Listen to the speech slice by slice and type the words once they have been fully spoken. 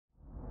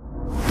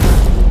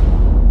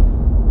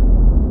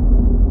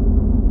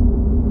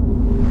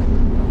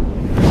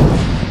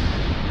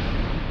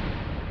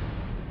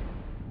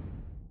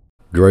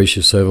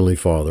Gracious Heavenly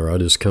Father, I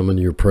just come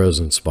into your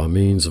presence by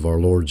means of our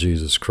Lord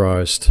Jesus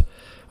Christ,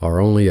 our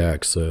only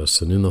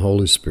access, and in the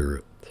Holy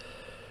Spirit.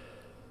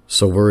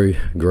 So very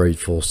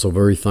grateful, so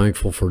very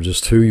thankful for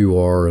just who you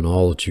are and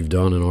all that you've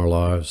done in our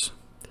lives.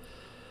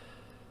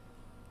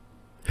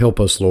 Help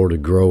us, Lord, to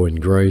grow in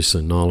grace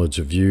and knowledge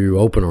of you.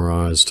 Open our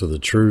eyes to the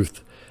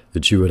truth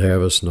that you would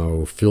have us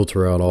know.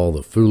 Filter out all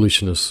the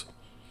foolishness.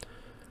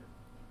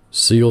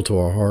 Seal to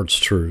our hearts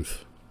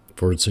truth.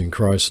 For it's in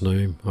Christ's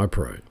name I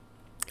pray.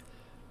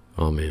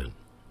 Amen.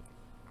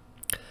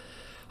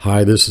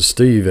 Hi, this is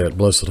Steve at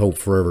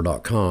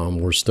blessedhopeforever.com.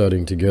 We're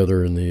studying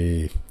together in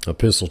the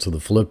epistle to the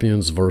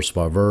Philippians, verse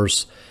by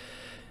verse.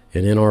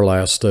 And in our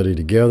last study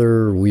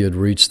together, we had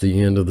reached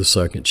the end of the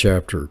second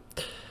chapter.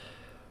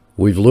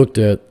 We've looked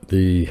at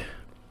the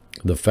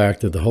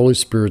fact that the Holy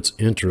Spirit's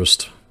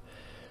interest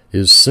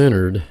is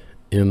centered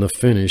in the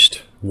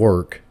finished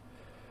work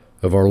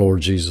of our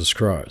Lord Jesus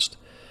Christ,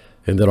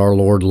 and that our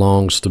Lord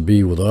longs to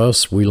be with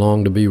us. We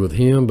long to be with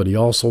him, but he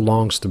also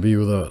longs to be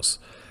with us.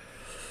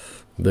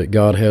 That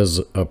God has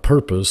a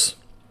purpose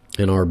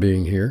in our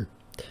being here,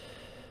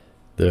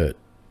 that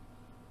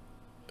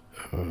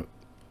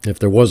if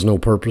there was no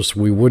purpose,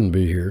 we wouldn't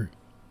be here.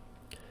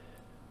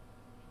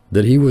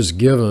 That he was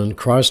given,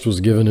 Christ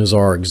was given as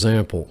our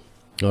example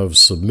of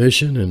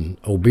submission and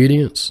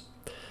obedience.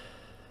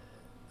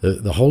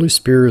 The Holy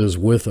Spirit is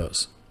with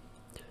us,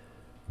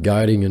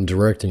 guiding and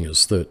directing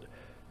us,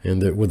 and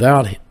that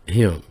without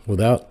him,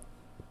 without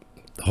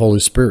the Holy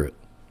Spirit,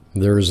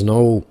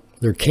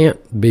 there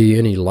can't be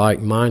any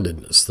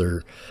like-mindedness.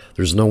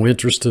 There's no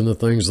interest in the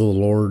things of the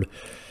Lord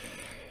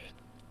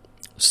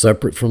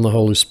separate from the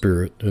Holy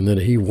Spirit, and that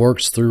he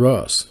works through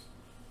us,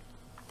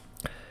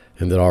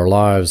 and that our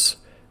lives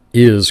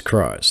is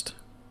Christ.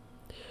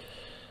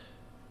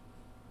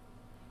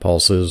 Paul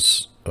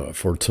says,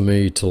 for to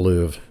me to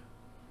live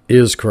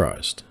is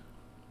Christ.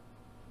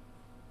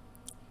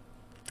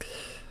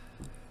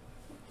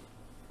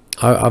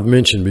 I've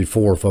mentioned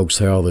before, folks,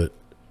 how that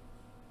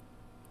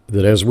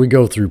as we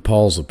go through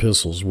Paul's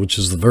epistles, which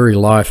is the very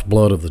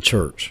lifeblood of the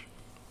church,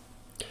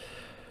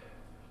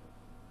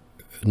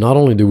 not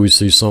only do we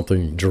see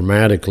something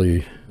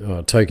dramatically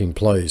taking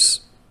place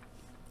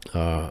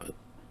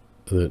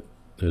that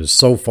is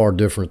so far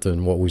different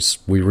than what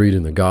we read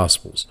in the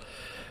Gospels,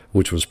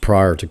 which was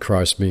prior to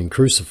Christ being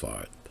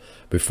crucified,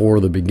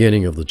 before the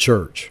beginning of the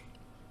church,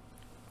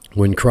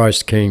 when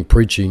Christ came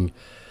preaching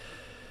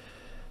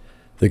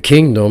the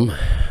kingdom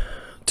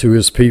to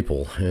his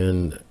people.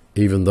 And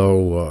even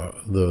though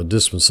the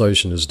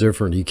dispensation is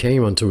different, he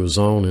came unto his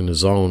own, and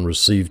his own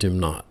received him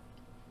not.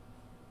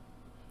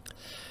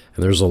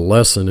 And there's a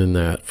lesson in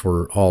that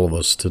for all of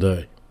us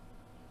today.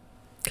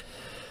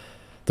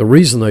 The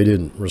reason they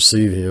didn't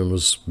receive him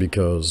was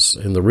because,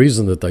 and the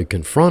reason that they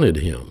confronted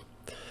him,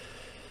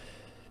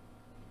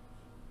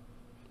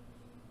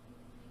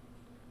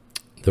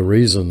 the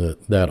reason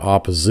that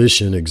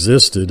opposition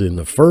existed in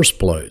the first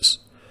place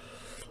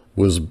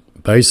was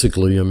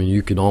basically, I mean,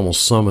 you could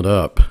almost sum it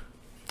up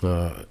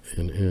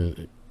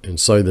and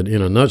say that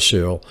in a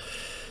nutshell,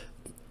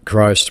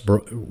 Christ,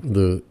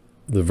 the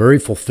very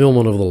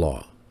fulfillment of the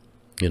law.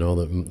 You know,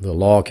 the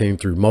law came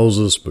through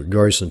Moses, but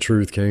grace and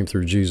truth came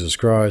through Jesus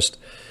Christ.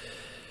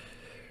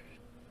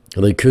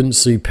 They couldn't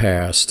see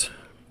past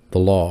the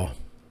law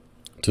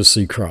to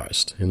see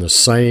Christ. And the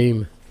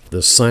same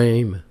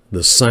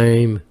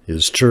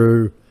is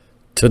true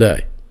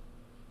today.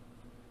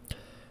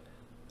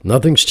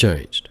 Nothing's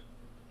changed.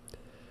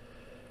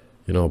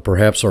 You know,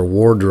 perhaps our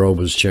wardrobe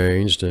has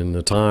changed and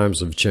the times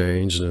have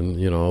changed,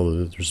 and, you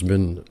know, there's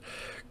been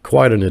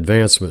quite an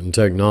advancement in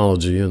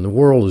technology and the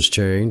world has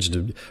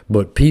changed,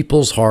 but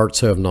people's hearts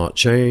have not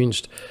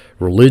changed.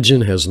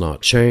 Religion has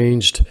not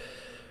changed,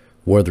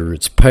 whether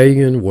it's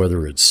pagan,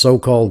 whether it's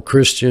so-called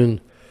Christian.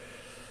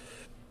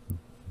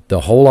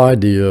 The whole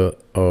idea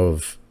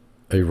of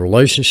a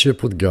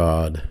relationship with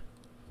God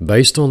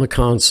based on the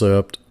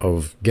concept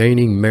of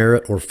gaining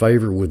merit or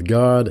favor with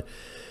God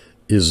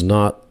is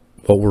not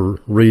what we're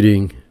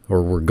reading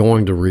or we're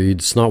going to read.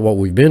 It's not what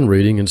we've been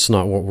reading, and it's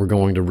not what we're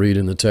going to read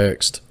in the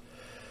text.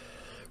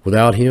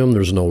 Without him,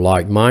 there's no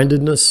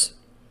like-mindedness.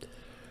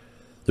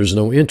 There's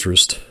no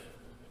interest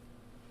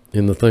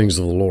in the things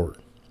of the Lord.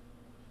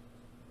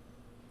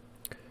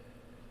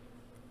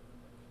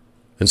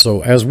 And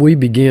so as we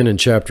begin in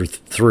chapter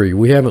 3,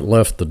 we haven't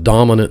left the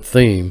dominant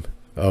theme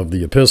of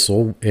the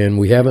epistle, and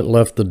we haven't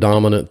left the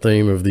dominant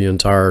theme of the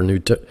entire New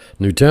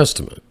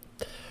Testament,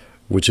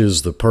 which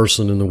is the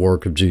person and the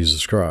work of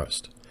Jesus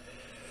Christ.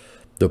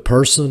 The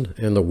person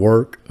and the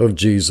work of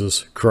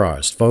Jesus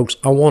Christ. Folks,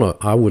 I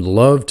would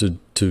love to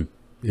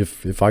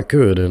if I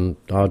could, and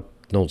I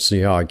don't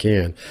see how I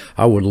can,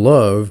 I would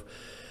love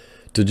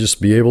to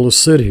just be able to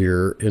sit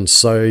here and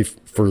say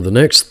for the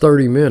next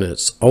 30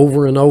 minutes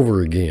over and over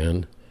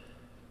again,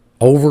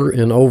 so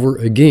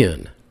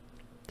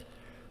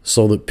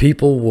that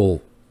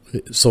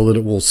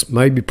it will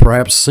maybe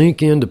perhaps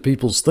sink into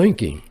people's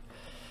thinking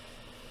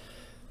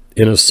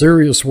in a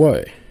serious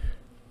way.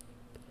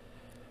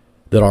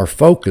 that our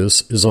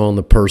focus is on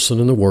the person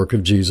and the work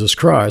of Jesus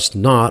Christ,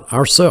 not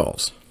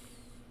ourselves,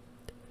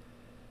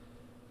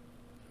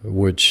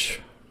 which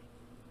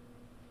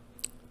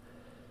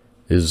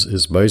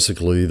is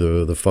basically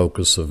the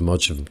focus of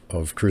much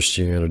of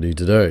Christianity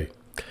today.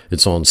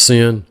 It's on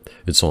sin,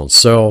 it's on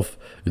self,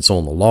 it's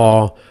on the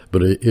law,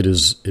 but it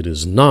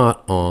is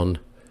not on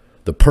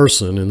the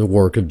person and the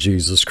work of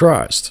Jesus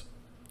Christ.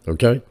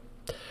 Okay?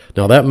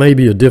 Now that may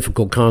be a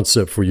difficult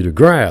concept for you to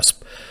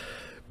grasp,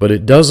 but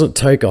it doesn't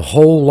take a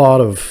whole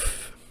lot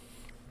of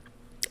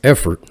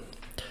effort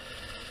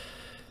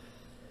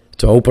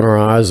to open our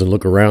eyes and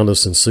look around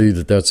us and see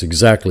that that's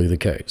exactly the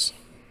case.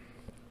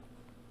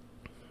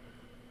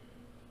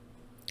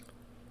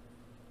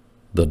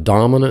 The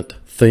dominant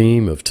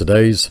theme of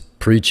today's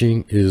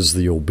preaching is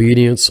the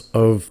obedience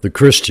of the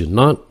Christian,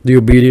 not the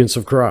obedience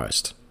of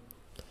Christ.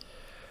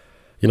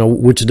 You know,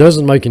 which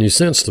doesn't make any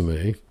sense to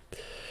me.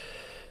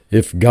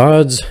 If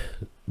God's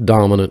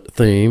dominant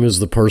theme is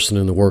the person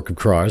and the work of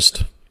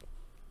Christ,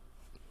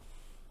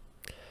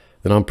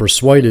 then I'm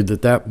persuaded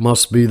that that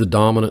must be the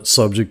dominant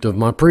subject of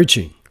my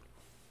preaching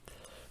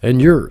and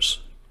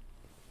yours.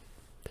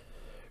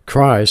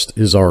 Christ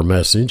is our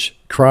message.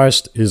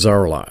 Christ is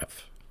our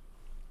life,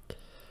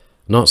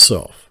 not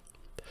self.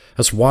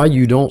 That's why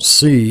you don't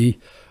see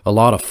a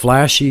lot of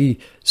flashy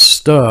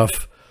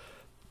stuff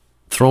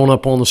thrown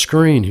up on the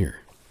screen here.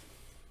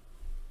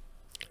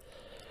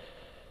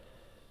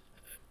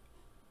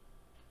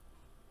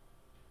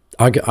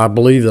 I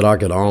believe that I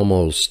could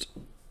almost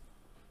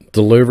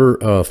deliver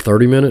a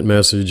 30-minute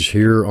message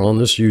here on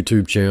this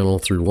YouTube channel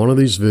through one of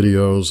these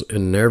videos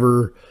and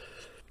never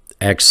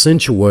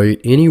accentuate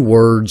any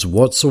words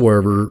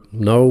whatsoever,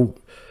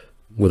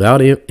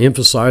 without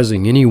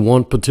emphasizing any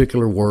one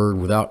particular word,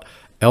 without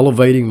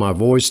elevating my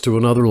voice to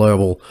another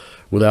level,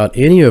 without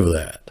any of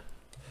that.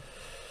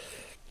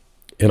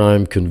 And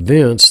I'm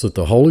convinced that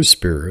the Holy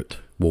Spirit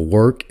will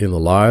work in the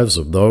lives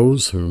of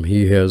those whom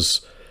He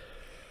has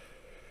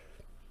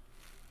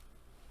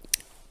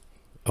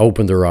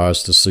opened their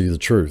eyes to see the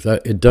truth.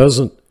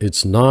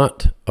 It's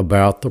not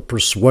about the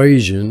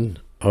persuasion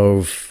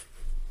of,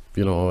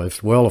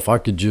 if I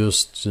could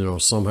just,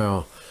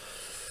 somehow,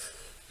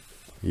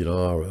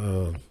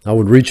 I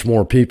would reach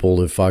more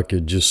people if I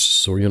could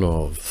just,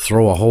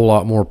 throw a whole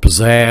lot more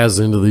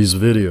pizzazz into these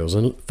videos.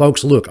 And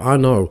folks, look, I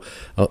know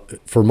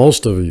for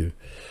most of you,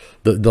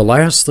 the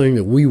last thing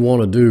that we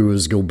want to do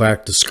is go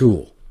back to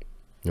school.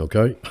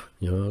 Okay?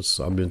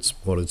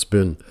 It's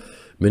been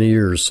many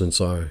years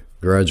since I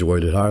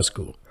graduated high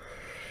school.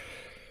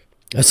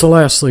 That's the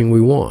last thing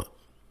we want.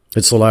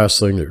 It's the last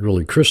thing that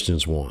really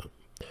Christians want.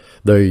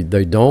 They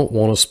don't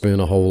want to spend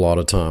a whole lot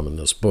of time in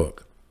this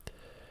book.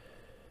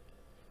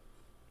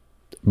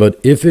 But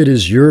if it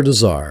is your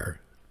desire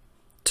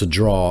to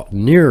draw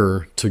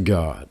nearer to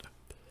God,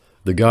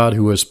 the God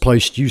who has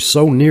placed you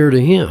so near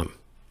to Him,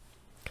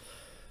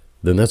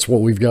 then that's what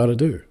we've got to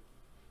do.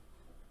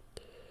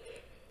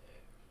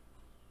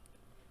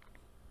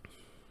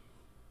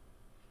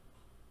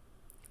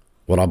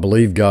 What I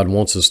believe God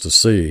wants us to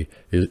see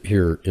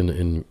here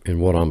in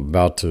what I'm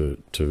about to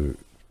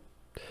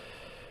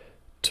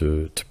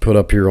put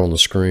up here on the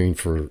screen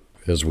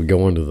as we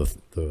go into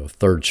the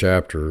third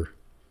chapter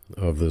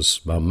of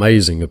this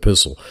amazing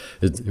epistle.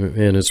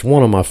 And it's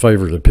one of my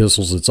favorite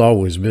epistles. It's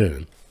always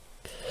been,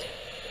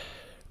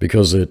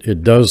 because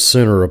it does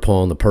center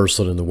upon the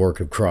person and the work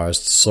of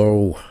Christ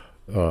so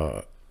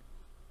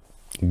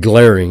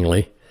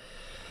glaringly.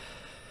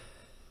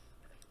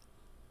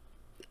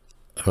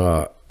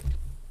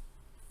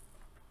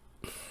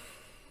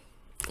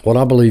 What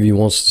I believe He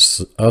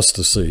wants us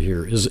to see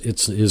here is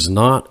it's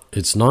not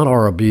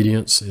our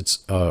obedience,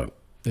 it's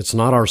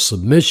not our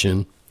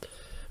submission,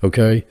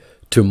 okay,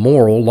 to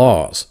moral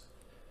laws,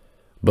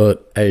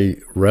 but a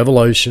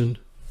revelation,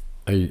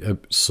 a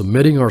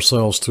submitting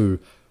ourselves to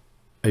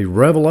a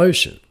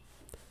revelation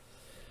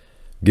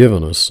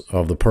given us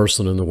of the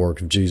person and the work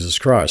of Jesus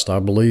Christ. I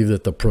believe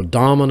that the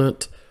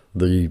predominant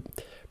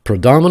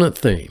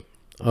theme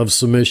of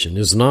submission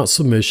is not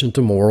submission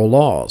to moral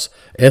laws,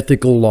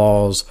 ethical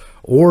laws,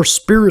 or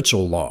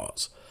spiritual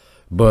laws,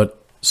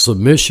 but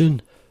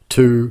submission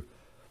to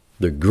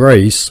the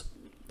grace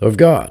of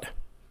God.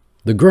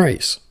 The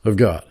grace of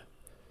God.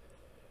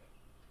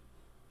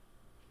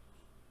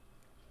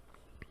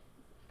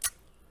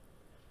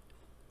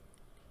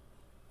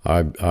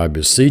 I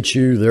beseech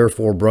you,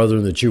 therefore,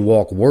 brethren, that you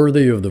walk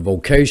worthy of the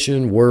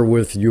vocation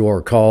wherewith you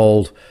are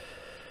called,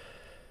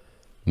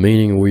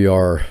 meaning we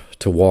are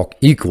to walk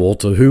equal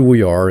to who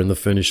we are in the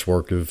finished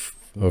work of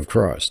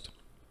Christ.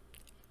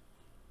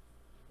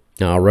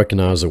 Now, I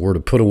recognize that we're to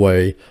put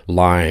away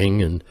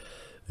lying and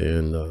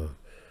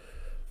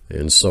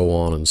so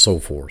on and so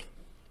forth.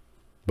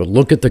 But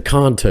look at the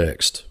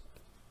context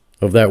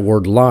of that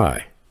word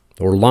lie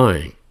or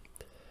lying,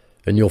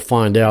 and you'll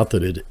find out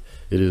that it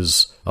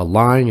is a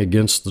lying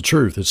against the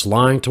truth. It's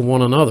lying to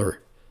one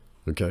another.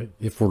 Okay?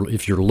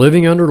 If you're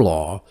living under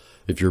law,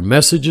 if your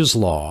message is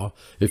law,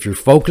 if your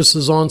focus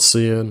is on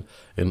sin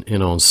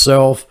and on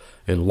self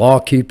and law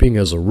keeping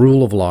as a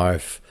rule of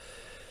life,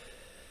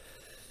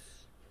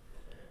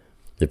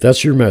 If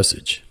that's your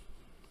message,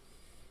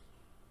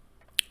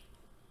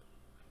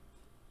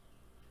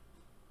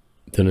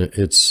 then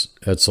it's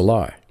a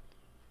lie.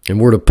 And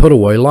we're to put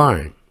away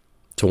lying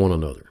to one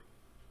another.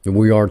 And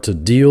we are to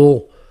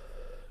deal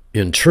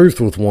in truth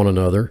with one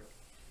another.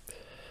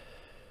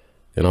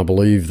 And I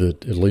believe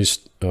that, at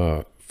least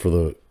to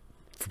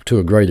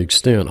a great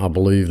extent, I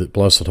believe that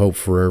Blessed Hope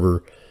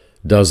Forever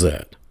does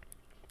that.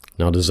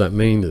 Now, does that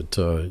mean that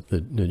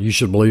that you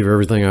should believe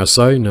everything I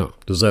say? No.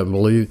 Does that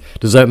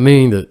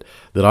mean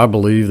that I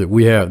believe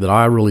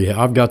that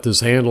I've got this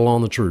handle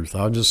on the truth?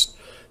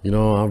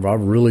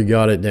 I've really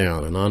got it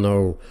down, and I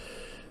know.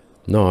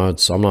 No,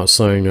 I'm not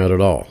saying that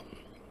at all.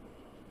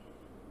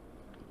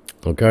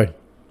 Okay?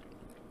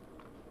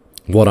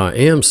 What I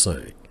am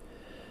saying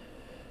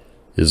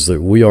is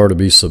that we are to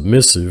be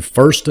submissive,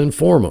 first and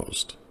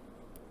foremost,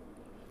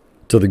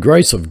 to the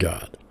grace of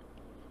God,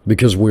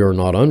 because we are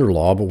not under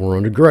law, but we're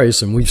under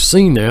grace. And we've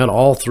seen that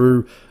all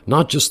through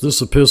not just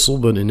this epistle,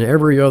 but in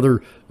every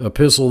other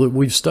epistle that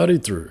we've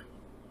studied through.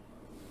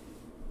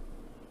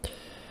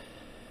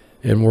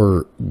 And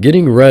we're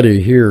getting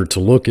ready here to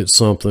look at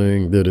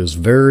something that is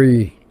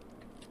very,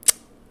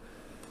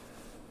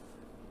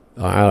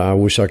 I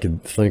wish I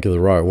could think of the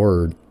right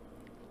word.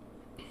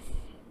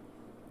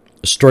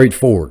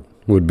 Straightforward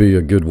would be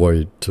a good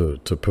way to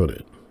put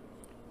it.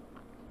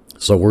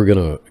 So we're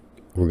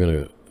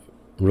gonna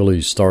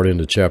really start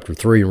into chapter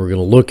 3, and we're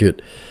gonna look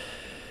at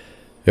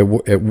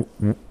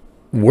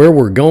where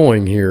we're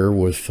going here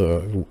with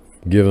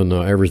given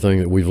everything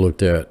that we've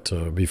looked at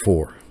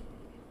before.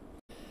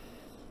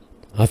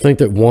 I think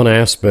that one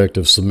aspect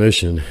of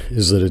submission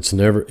is that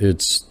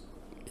it's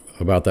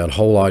about that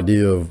whole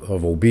idea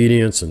of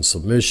obedience and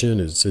submission.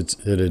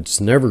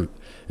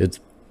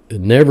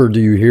 Never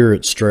do you hear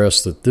it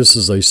stressed that this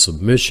is a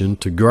submission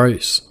to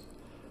grace.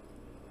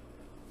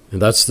 And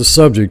that's the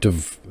subject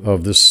of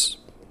this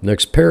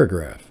next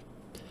paragraph.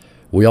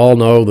 We all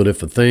know that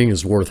if a thing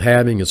is worth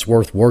having, it's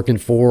worth working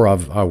for.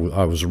 I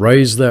was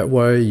raised that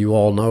way. You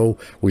all know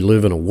we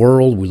live in a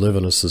world, we live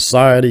in a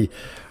society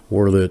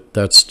where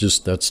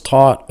that's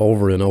taught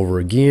over and over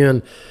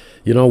again.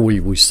 You know,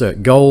 we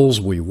set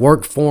goals, we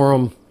work for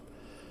them.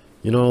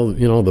 You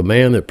know, the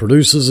man that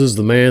produces is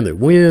the man that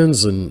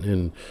wins,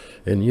 and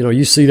you know,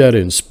 you see that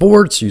in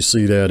sports, you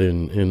see that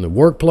in the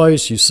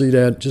workplace, you see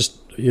that just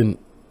in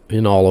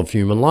all of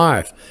human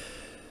life.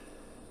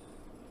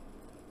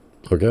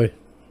 Okay?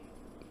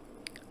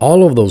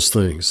 All of those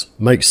things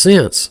make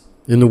sense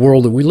in the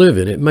world that we live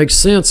in. It makes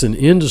sense in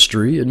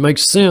industry. It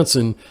makes sense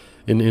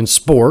in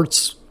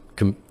sports,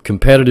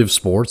 competitive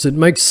sports. It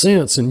makes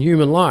sense in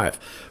human life.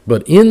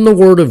 But in the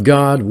Word of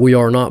God, we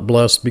are not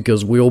blessed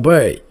because we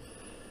obey.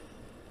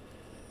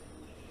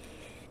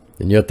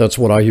 And yet that's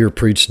what I hear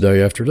preached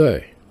day after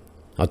day.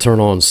 I turn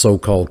on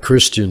so-called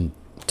Christian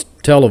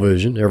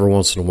television every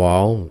once in a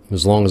while,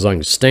 as long as I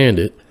can stand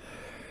it.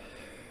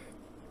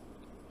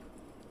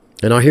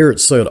 And I hear it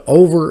said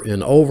over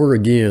and over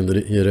again that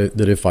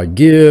if I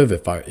give,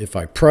 if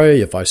I pray,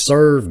 if I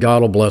serve,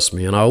 God will bless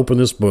me. And I open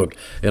this book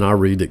and I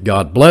read that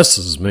God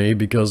blesses me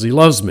because He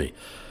loves me.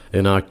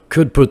 And I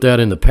could put that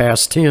in the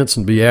past tense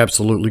and be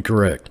absolutely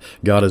correct.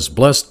 God has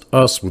blessed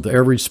us with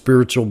every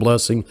spiritual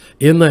blessing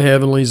in the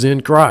heavenlies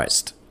in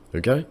Christ.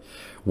 Okay?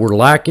 We're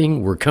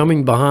lacking, we're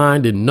coming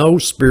behind in no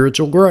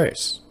spiritual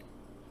grace.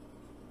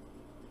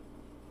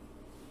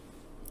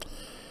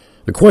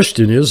 The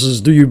question is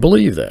do you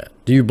believe that?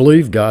 Do you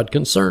believe God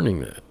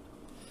concerning that?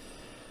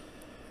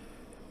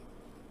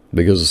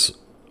 Because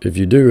if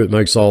you do, it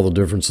makes all the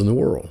difference in the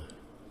world.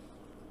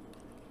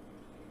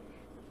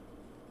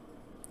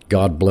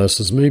 God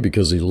blesses me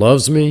because He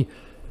loves me.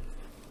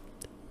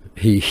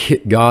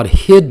 God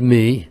hid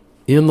me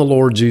in the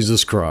Lord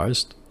Jesus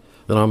Christ,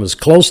 that I'm as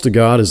close to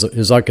God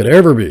as I could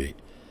ever be.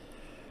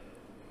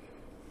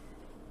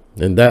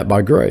 And that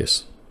by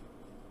grace.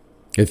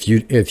 If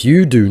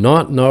you do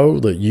not know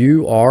that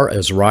you are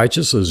as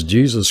righteous as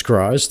Jesus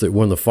Christ, that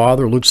when the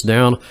Father looks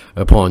down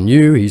upon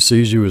you, He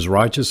sees you as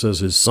righteous as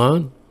His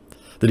Son,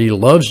 that He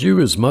loves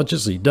you as much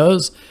as He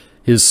does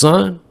His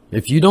Son,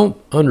 if you don't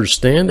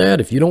understand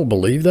that, if you don't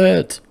believe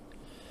that,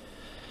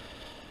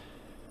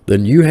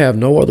 then you have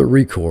no other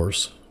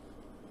recourse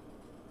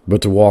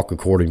but to walk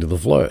according to the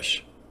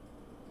flesh.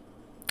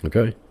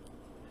 Okay?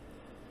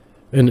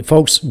 And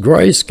folks,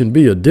 grace can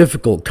be a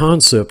difficult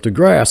concept to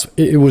grasp.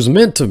 It was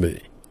meant to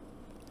be.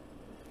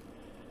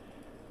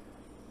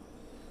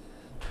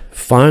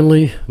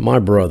 Finally, my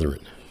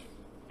brethren,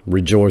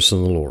 rejoice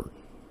in the Lord.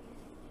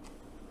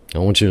 I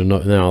want you to know,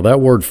 now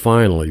that word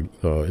finally,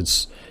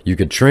 you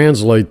could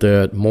translate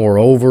that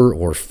moreover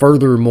or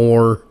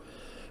furthermore.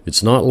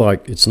 It's not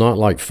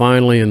like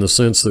finally in the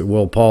sense that,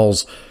 well,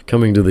 Paul's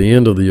coming to the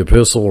end of the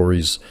epistle, or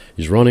he's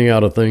running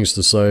out of things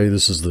to say.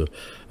 This is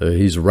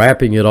he's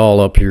wrapping it all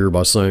up here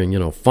by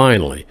saying,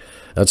 finally.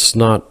 That's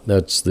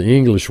the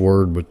English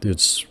word, but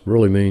it's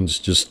really means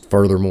just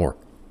furthermore.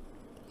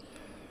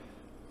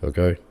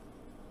 Okay?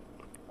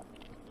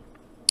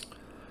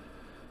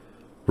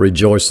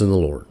 Rejoice in the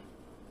Lord.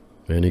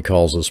 And he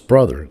calls us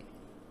brethren.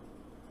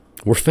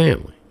 We're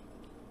family.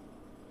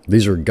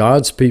 These are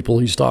God's people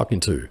he's talking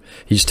to.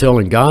 He's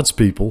telling God's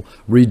people,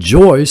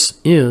 rejoice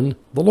in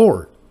the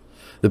Lord.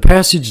 The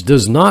passage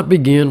does not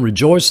begin,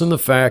 rejoice in the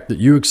fact that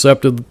you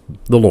accepted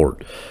the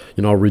Lord.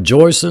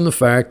 Rejoice in the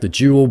fact that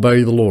you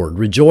obey the Lord.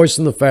 Rejoice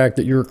in the fact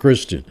that you're a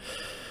Christian.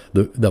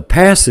 The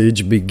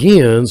passage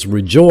begins,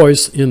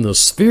 rejoice in the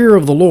sphere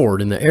of the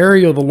Lord, in the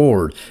area of the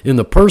Lord, in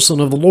the person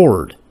of the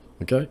Lord.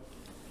 Okay?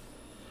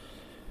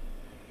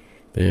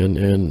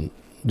 And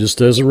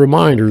just as a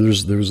reminder,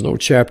 there's no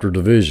chapter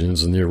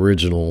divisions in the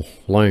original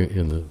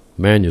in the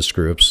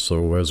manuscripts.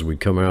 So as we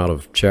come out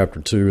of chapter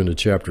 2 into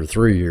chapter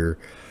 3 here,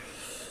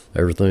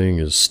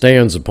 everything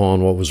stands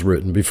upon what was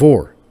written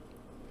before.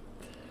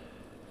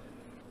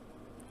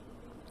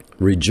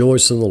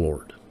 Rejoice in the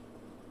Lord.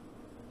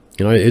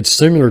 It's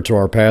similar to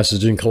our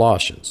passage in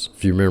Colossians.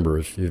 If you remember,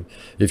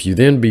 if you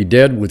then be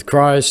dead with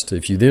Christ,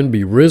 if you then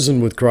be risen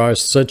with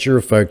Christ, set your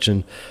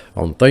affection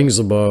on things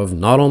above,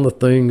 not on the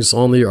things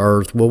on the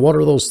earth. Well, what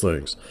are those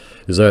things?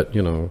 Is that,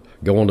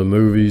 going to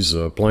movies,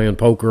 playing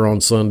poker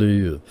on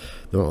Sunday?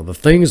 The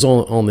things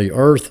on the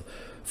earth,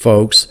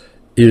 folks,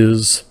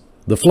 is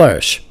the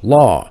flesh,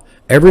 law.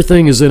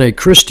 Everything is in a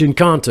Christian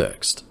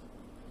context.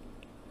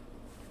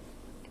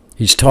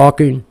 He's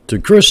talking to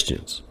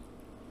Christians.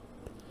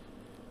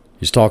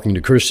 He's talking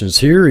to Christians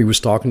here. He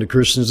was talking to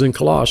Christians in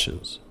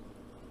Colossians.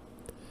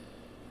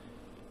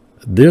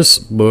 This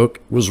book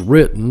was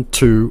written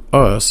to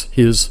us,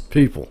 his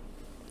people.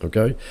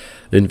 Okay?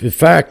 In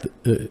fact,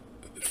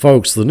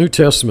 folks, the New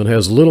Testament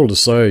has little to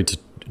say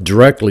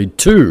directly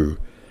to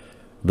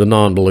the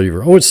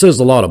non-believer. It says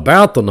a lot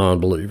about the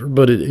non-believer,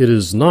 but it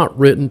is not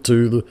written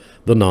to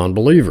the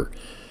non-believer.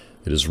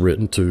 It is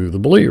written to the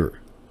believer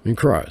in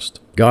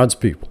Christ, God's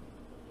people.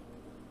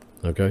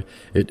 Okay,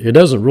 it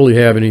doesn't really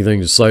have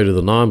anything to say to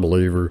the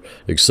non-believer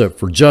except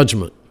for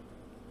judgment.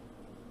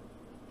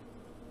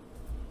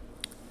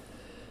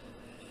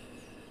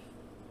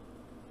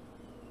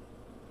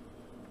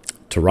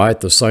 To write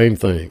the same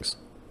things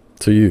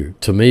to you.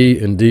 To me,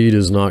 indeed,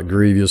 is not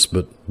grievous,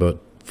 but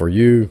for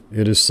you,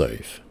 it is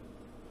safe.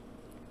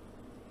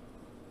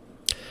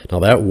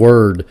 Now that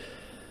word,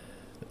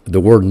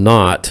 the word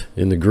not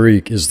in the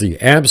Greek, is the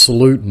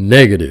absolute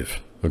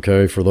negative,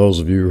 okay, for those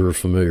of you who are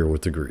familiar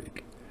with the Greek.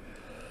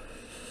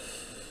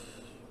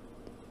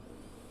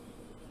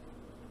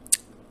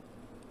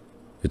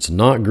 It's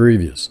not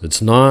grievous.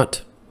 It's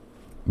not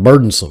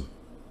burdensome.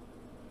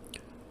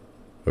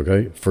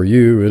 Okay? For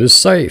you, it is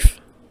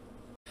safe.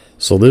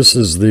 So this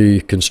is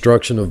the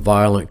construction of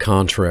violent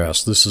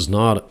contrast. This is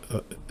not...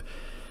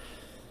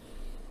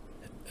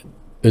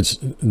 it's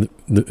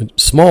the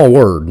small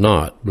word,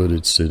 not, but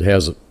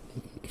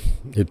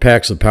it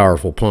packs a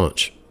powerful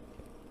punch.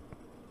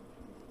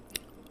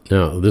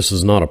 Now, this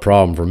is not a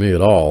problem for me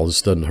at all.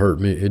 This doesn't hurt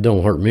me. It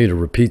don't hurt me to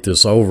repeat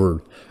this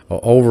over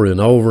and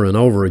over and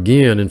over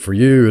again. And for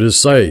you, it is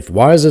safe.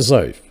 Why is it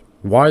safe?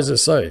 Why is it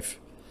safe?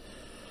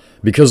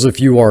 Because if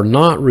you are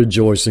not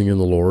rejoicing in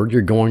the Lord,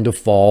 you're going to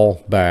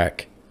fall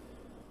back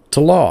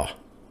to law.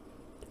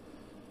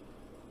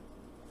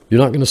 You're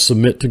not going to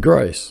submit to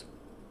grace.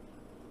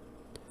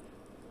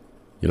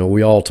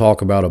 We all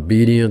talk about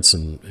obedience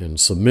and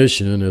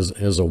submission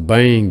as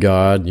obeying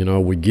God.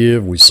 We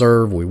give, we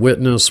serve, we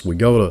witness, we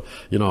go to,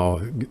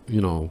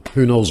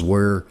 who knows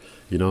where,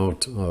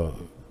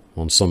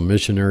 on some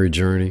missionary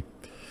journey.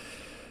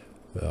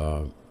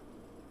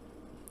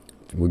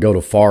 We go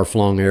to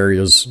far-flung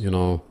areas,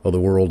 of the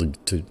world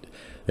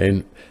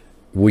and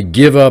we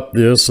give up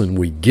this and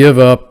we give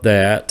up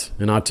that.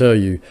 And I tell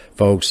you,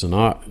 folks, and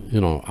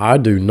I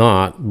do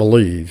not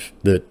believe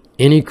that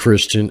any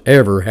Christian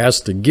ever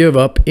has to give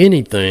up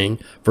anything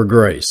for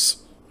grace.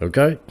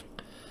 Okay?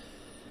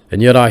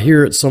 And yet I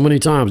hear it so many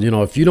times,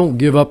 if you don't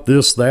give up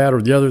this, that,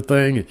 or the other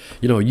thing,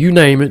 you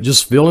name it,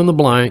 just fill in the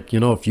blank.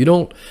 If you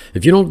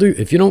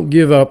don't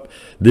give up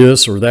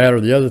this or that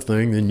or the other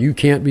thing, then you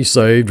can't be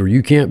saved, or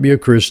you can't be a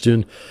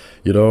Christian,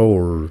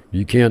 or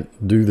you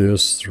can't do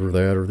this or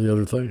that or the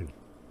other thing.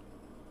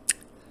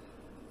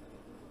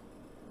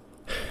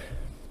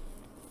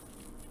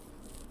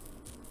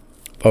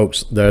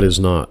 Folks, that is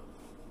not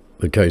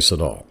the case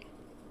at all.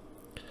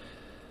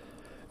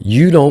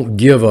 You don't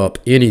give up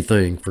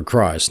anything for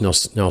Christ.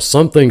 Now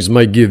some things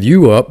may give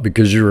you up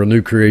because you're a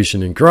new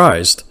creation in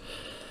Christ,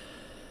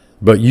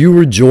 but you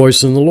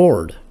rejoice in the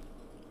Lord.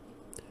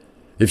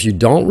 If you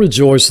don't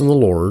rejoice in the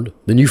Lord,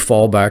 then you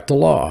fall back to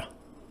law.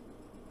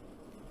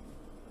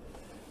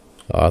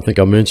 I think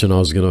I mentioned I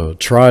was going to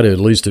try to,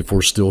 at least if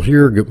we're still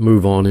here,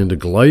 move on into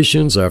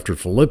Galatians after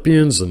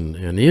Philippians, and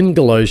in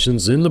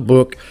Galatians, in the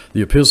book,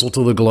 the epistle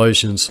to the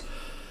Galatians,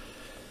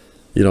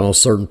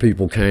 certain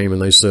people came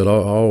and they said,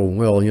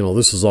 well,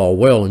 this is all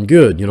well and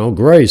good.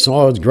 Grace,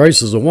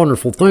 grace is a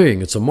wonderful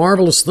thing. It's a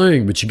marvelous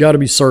thing, but you got to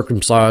be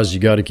circumcised. You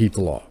got to keep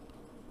the law.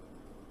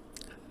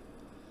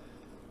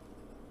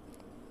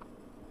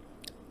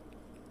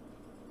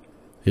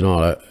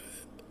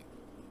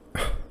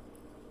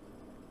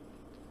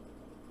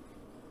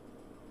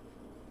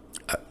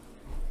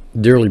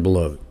 Dearly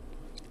beloved,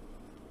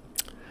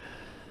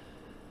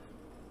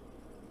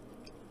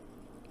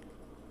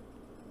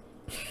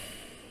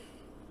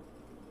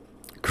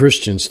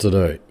 Christians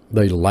today.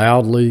 They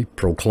loudly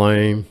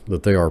proclaim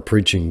that they are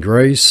preaching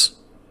grace,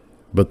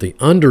 but the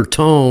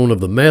undertone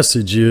of the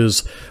message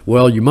is,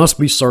 well, you must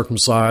be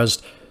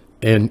circumcised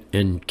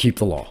and keep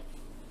the law.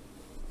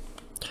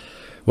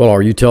 Well,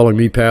 are you telling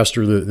me,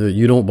 Pastor, that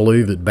you don't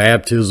believe that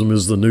baptism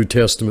is the New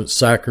Testament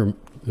sacrament,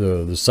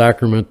 the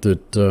sacrament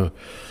that the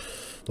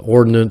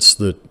ordinance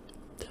that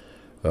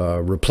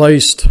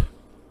replaced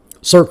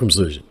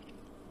circumcision?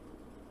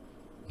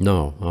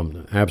 No,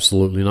 I'm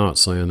absolutely not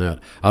saying that.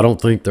 I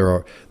don't think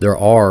there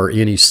are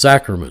any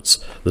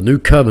sacraments. The new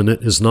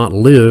covenant is not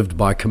lived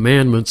by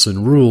commandments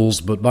and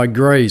rules, but by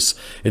grace.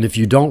 And if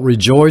you don't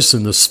rejoice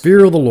in the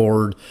sphere of the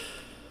Lord,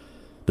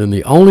 then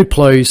the only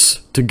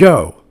place to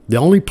go, the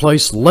only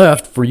place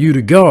left for you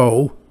to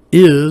go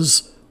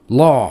is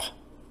law.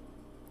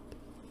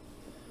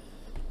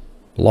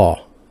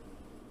 Law.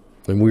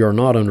 And we are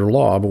not under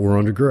law, but we're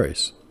under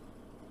grace.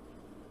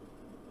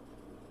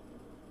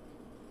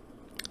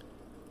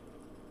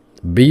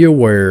 Be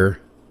aware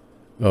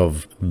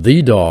of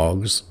the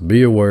dogs,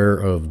 be aware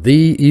of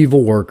the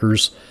evil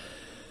workers,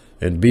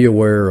 and be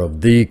aware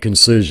of the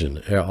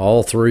concision.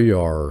 All three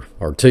are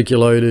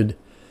articulated.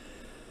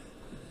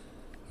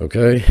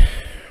 Okay?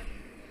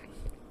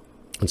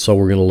 And so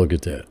we're going to look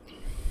at that.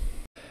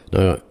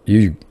 Now,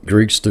 you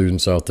Greek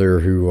students out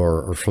there who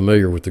are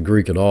familiar with the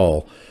Greek at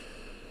all,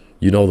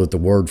 you know that the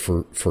word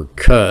for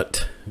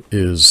cut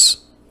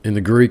is, in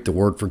the Greek, the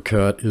word for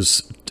cut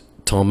is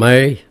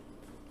tome.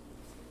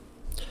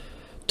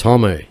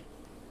 Tome.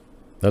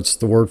 That's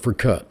the word for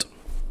cut.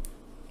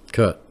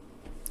 Cut.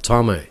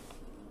 Tome.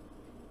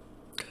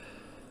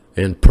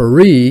 And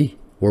peri,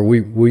 where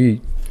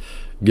we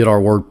get our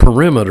word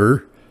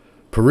perimeter,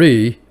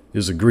 peri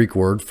is a Greek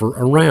word for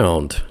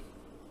around.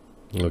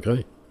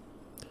 Okay?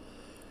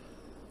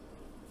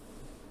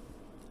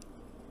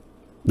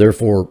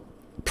 Therefore,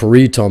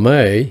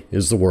 peritome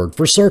is the word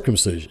for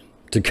circumcision,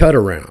 to cut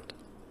around.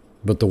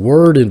 But the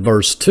word in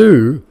verse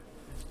 2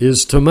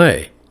 is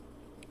tome.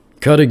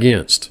 Cut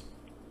against,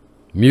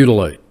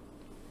 mutilate.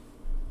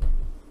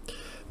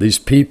 These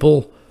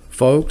people,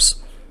 folks,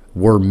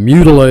 were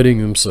mutilating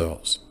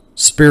themselves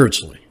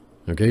spiritually.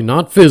 Okay,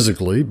 not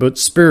physically, but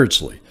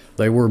spiritually.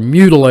 They were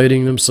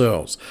mutilating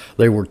themselves.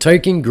 They were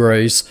taking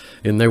grace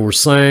and they were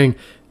saying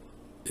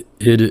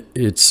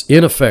it's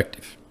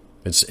ineffective.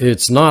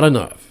 It's not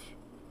enough.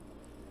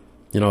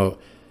 You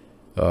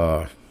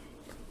know,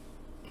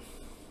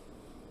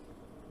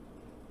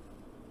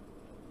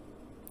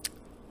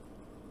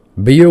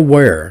 be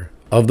aware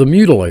of the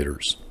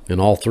mutilators, and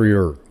all three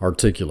are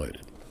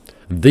articulated.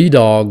 The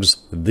dogs,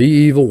 the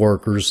evil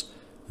workers,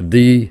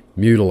 the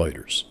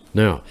mutilators.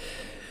 Now,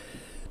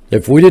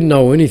 if we didn't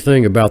know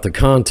anything about the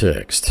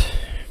context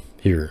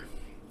here,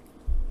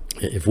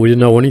 if we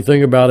didn't know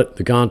anything about it,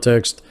 the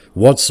context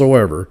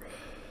whatsoever,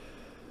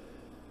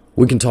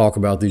 we can talk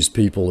about these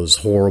people as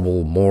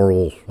horrible,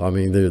 moral. I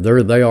mean,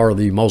 they are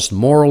the most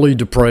morally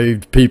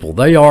depraved people.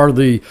 They are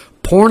the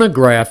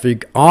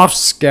pornographic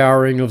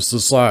offscouring of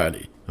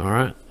society. All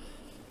right?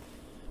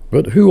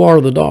 But who are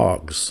the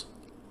dogs?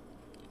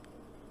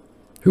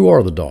 Who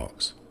are the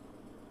dogs?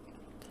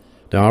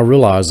 Now, I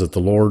realize that the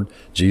Lord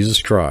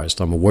Jesus Christ,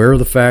 I'm aware of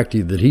the fact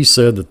that he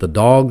said that the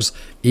dogs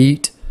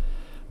eat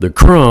the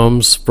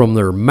crumbs from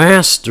their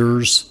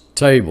master's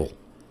table.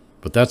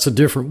 But that's a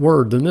different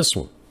word than this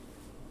one.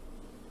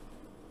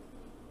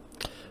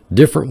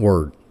 Different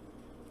word.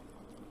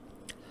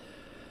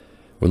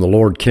 When the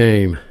Lord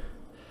came,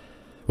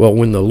 well,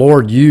 when the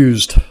Lord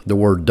used the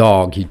word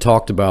dog, he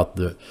talked about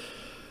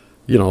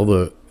he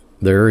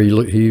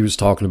was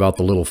talking about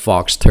the little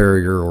fox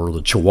terrier or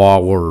the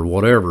chihuahua or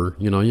whatever,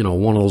 you know,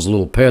 one of those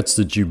little pets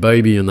that you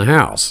baby in the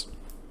house.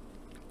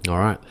 All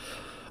right.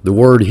 The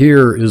word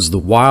here is the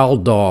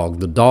wild dog,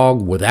 the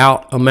dog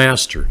without a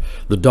master,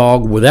 the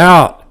dog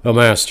without a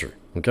master.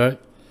 Okay.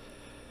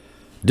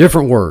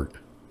 Different word.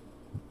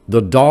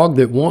 The dog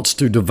that wants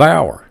to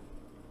devour.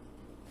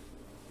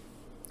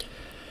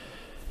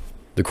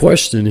 The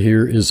question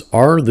here is,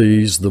 are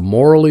these the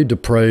morally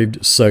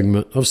depraved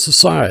segment of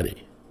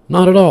society?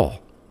 Not at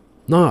all.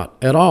 Not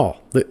at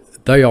all.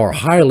 They are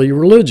highly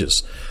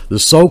religious. The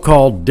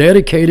so-called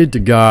dedicated to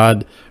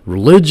God,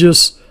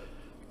 religious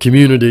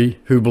community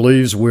who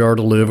believes we are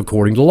to live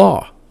according to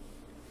law.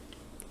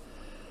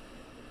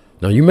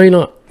 Now, you may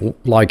not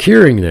like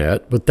hearing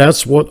that, but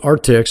that's what our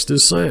text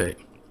is saying.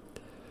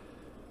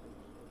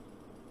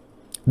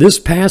 This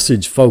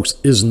passage, folks,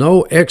 is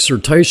no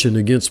exhortation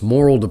against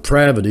moral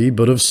depravity,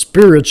 but of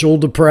spiritual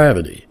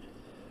depravity,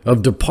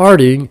 of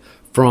departing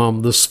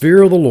from the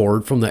sphere of the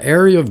Lord, from the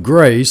area of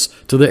grace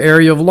to the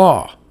area of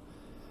law,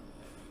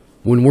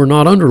 when we're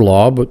not under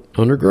law, but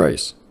under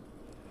grace.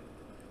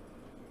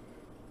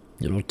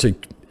 You know,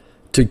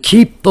 to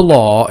keep the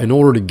law in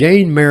order to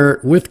gain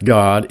merit with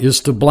God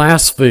is to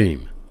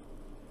blaspheme.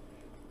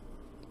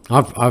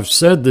 I've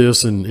said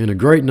this in a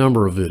great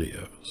number of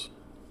videos.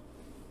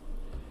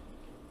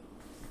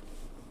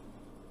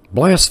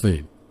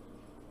 Blaspheme.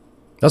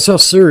 That's how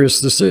serious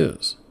this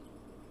is.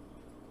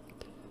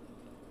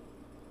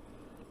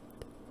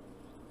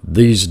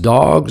 These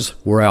dogs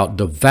were out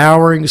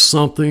devouring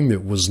something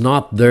that was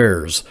not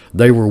theirs.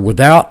 They were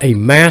without a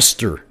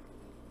master.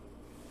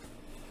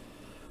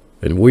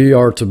 And we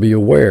are to be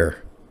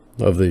aware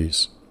of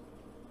these.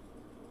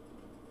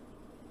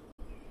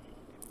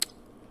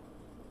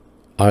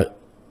 It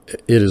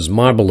is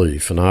my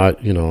belief, and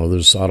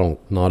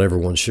not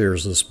everyone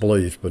shares this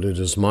belief, but it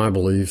is my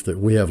belief that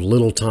we have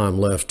little time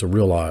left to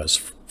realize,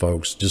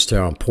 folks, just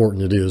how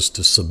important it is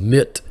to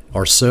submit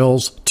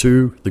ourselves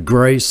to the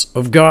grace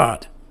of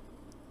God.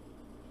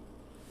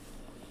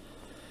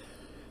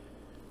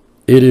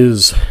 It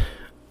is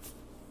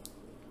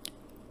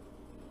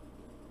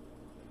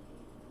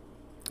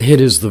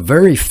the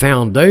very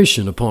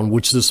foundation upon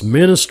which this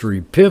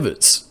ministry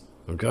pivots,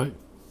 okay?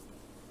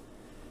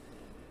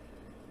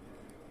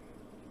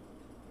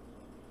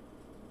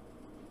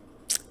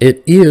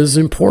 It is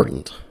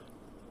important.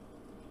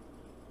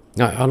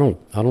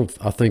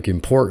 I think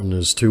important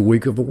is too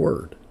weak of a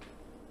word.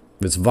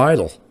 It's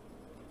vital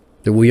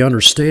that we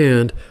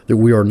understand that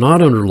we are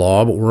not under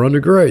law, but we're under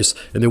grace,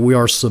 and that we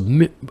are to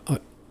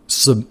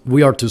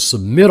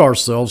submit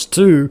ourselves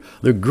to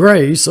the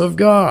grace of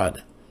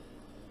God.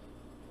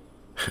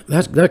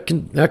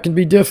 That can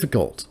be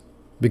difficult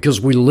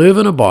because we live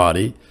in a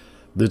body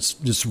that's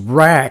just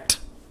racked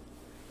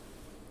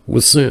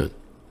with sin.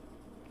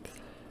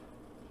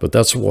 But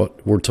that's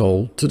what we're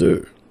told to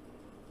do.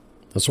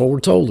 That's what we're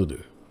told to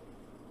do.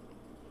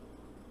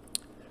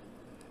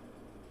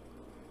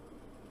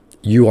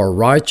 You are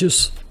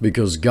righteous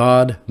because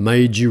God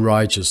made you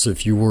righteous.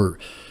 If you were,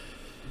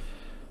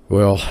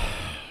 well,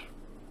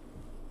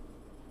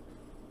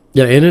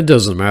 yeah, and it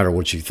doesn't matter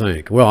what you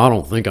think. Well, I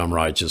don't think I'm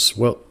righteous.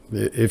 Well,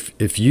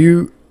 if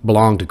you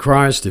belong to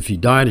Christ, if he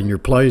died in your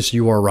place,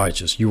 you are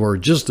righteous. You are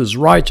just as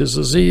righteous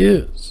as he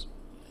is.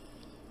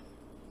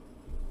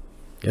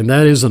 And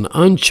that is an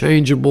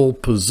unchangeable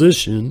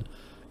position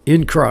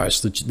in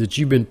Christ, that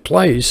you've been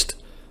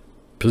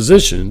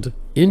positioned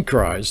in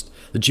Christ,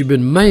 that you've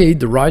been made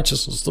the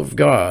righteousness of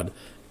God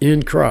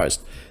in Christ.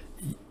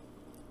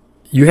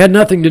 You had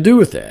nothing to do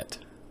with that.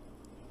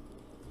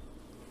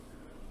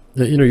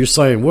 You're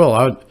saying,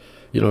 well,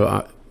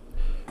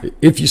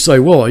 if you say,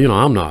 well, I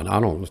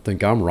don't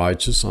think I'm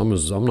righteous. I'm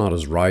not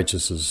as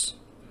righteous as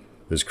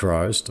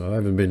Christ. I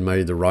haven't been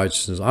made the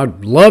righteousness.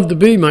 I'd love to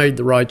be made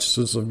the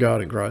righteousness of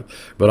God in Christ,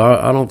 but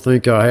I don't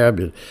think I have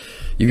been.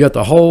 You got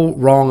the whole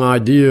wrong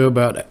idea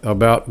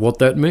about what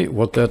that means,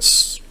 what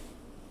that's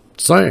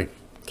saying.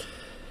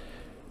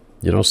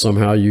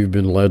 Somehow you've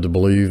been led to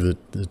believe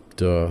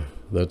that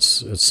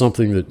it's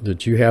something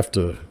that you have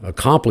to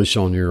accomplish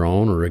on your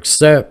own or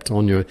accept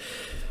on your.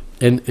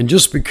 And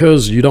just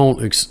because you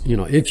don't,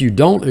 if you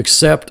don't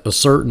accept a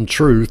certain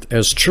truth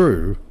as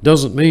true,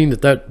 doesn't mean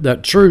that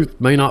truth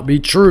may not be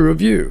true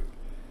of you.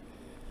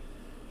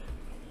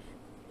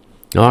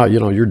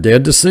 You're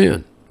dead to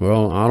sin.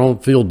 Well, I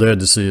don't feel dead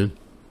to sin.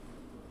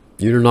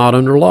 You're not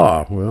under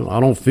law. Well, I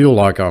don't feel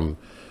like I'm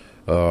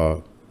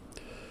under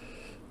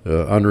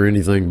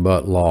anything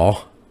but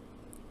law.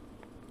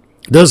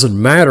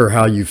 Doesn't matter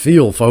how you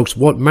feel, folks.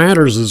 What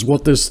matters is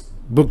what this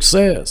book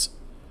says.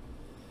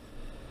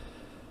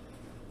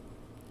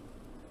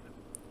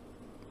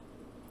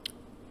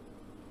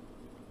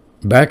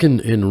 Back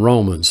in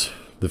Romans,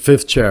 the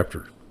 5th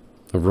chapter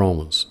of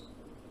Romans,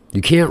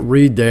 you can't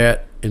read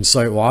that and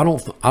say, well,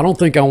 I don't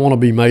think I want to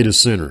be made a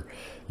sinner.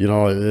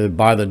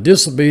 By the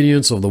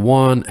disobedience of the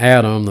one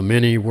Adam, the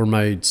many were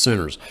made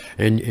sinners.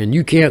 And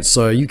you can't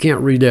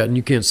read that and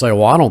you can't say,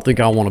 well, I don't think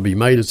I want to be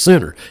made a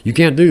sinner. You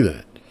can't do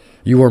that.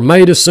 You were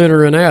made a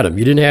sinner in Adam.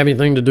 You didn't have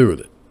anything to do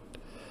with it.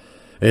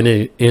 And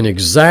in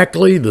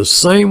exactly the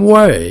same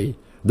way,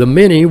 the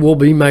many will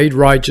be made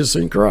righteous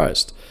in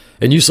Christ.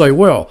 And you say,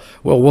 well,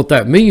 what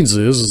that means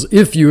is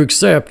if you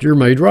accept, you're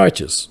made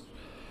righteous.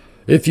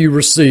 If you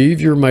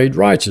receive, you're made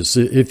righteous.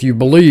 If you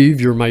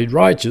believe, you're made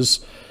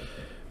righteous.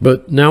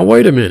 But now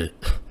wait a minute.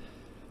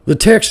 The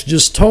text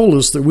just told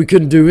us that we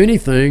couldn't do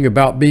anything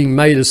about being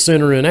made a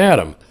sinner in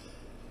Adam.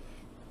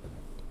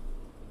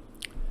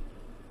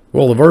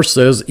 Well, the verse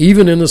says,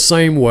 even in the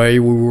same way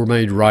we were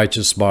made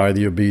righteous by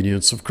the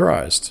obedience of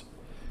Christ.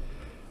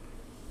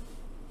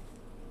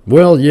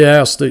 Well,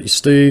 yeah,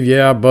 Steve,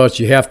 yeah, but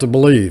you have to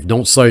believe.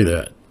 Don't say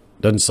that.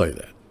 Doesn't say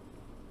that.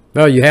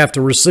 Well, you have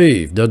to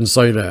receive. Doesn't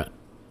say that.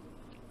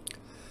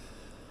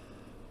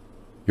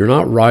 You're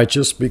not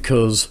righteous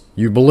because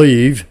you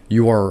believe.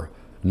 You are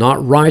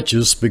not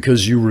righteous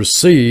because you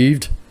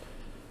received.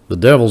 The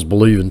devils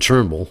believe and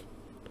tremble.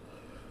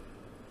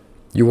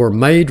 You are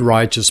made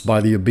righteous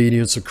by the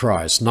obedience of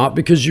Christ, not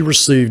because you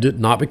received it,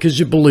 not because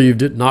you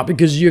believed it, not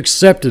because you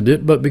accepted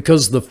it, but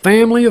because the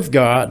family of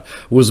God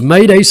was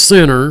made a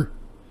sinner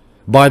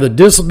by the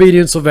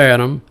disobedience of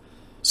Adam,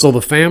 so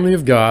the family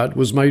of God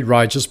was made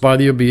righteous by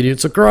the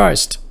obedience of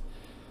Christ.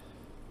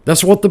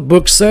 That's what the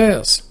book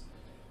says.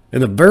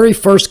 And the very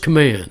first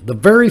command, the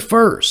very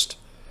first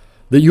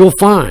that you'll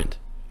find,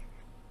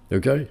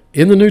 okay,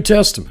 in the New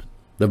Testament,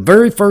 the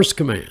very first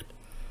command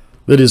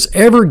that is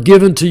ever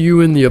given to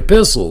you in the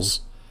epistles,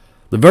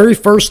 the very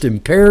first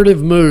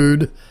imperative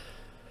mood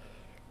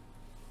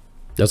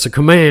That's a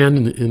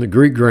command in the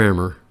Greek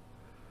grammar.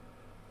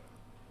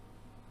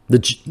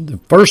 The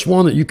first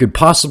one that you could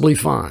possibly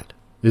find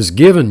is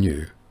given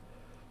you,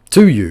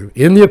 to you,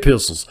 in the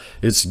epistles.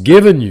 It's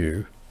given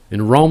you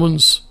in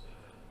Romans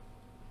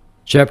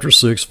chapter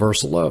 6,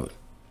 verse 11.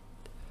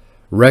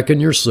 Reckon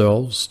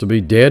yourselves to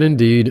be dead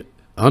indeed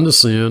unto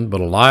sin,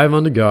 but alive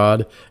unto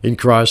God in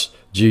Christ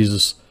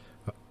Jesus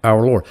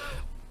our Lord.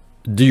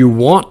 Do you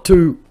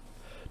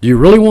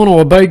really want to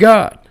obey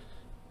God?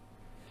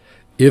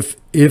 If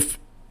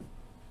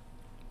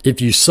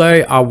you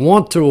say, I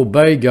want to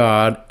obey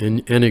God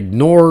and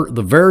ignore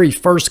the very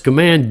first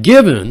command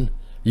given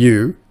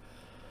you,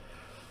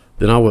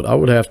 then I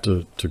would have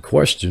to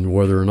question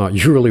whether or not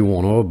you really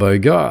want to obey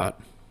God.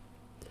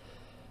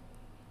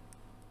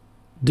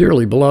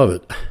 Dearly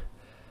beloved,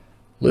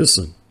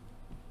 listen.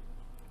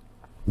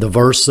 The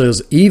verse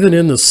says, even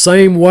in the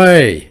same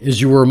way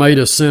as you were made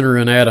a sinner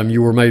in Adam,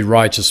 you were made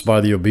righteous by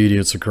the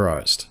obedience of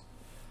Christ.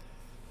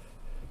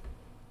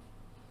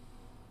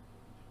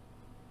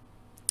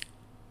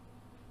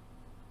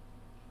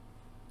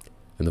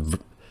 And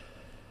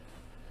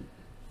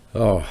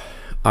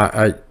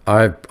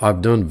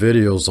I've done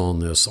videos on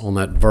this, on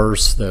that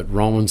verse, that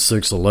Romans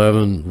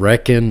 6:11.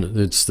 Reckon,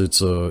 it's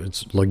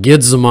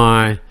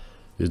logizomai.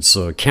 It's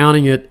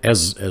counting it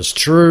as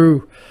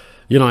true.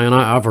 You know, and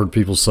I've heard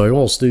people say,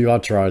 "Oh, Steve, I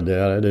tried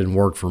that. It didn't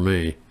work for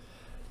me.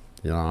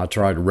 You know, I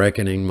tried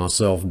reckoning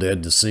myself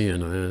dead to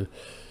sin."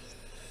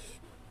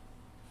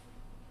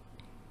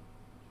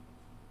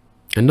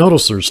 And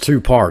notice there's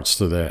two parts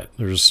to that.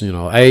 There's,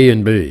 A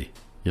and B.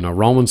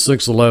 Romans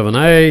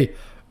 6:11a,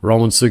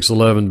 Romans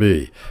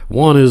 6:11b.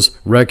 One is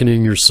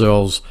reckoning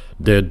yourselves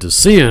dead to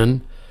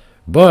sin,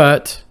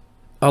 but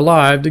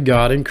alive to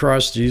God in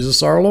Christ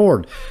Jesus our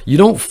Lord. You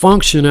don't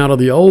function out of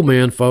the old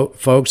man,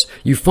 folks.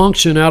 You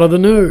function out of the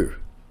new.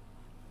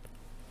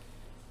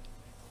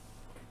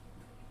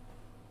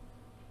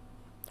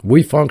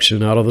 We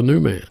function out of the new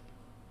man,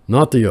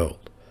 not the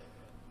old.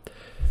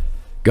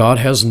 God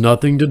has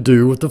nothing to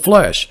do with the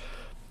flesh.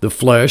 The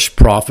flesh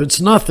profits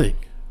nothing.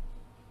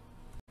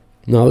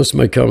 Now, this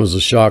may come as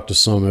a shock to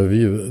some of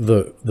you.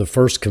 The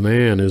first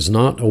command is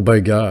not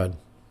obey God.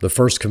 The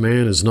first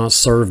command is not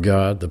serve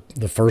God.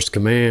 The first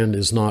command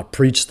is not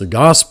preach the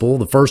gospel.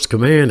 The first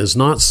command is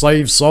not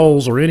save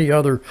souls or any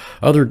other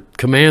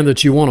command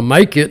that you want to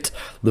make it.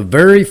 The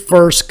very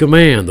first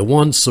command, the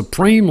one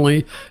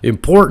supremely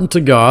important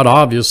to God,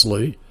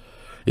 obviously,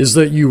 is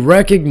that you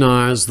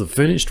recognize the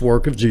finished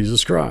work of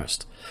Jesus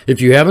Christ.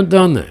 If you haven't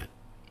done that,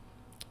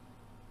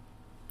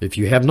 if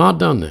you have not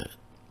done that,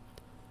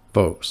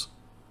 folks,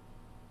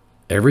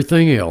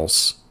 everything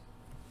else,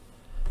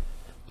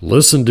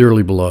 listen,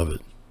 dearly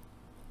beloved,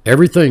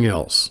 everything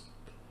else,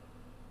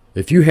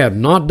 if you have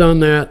not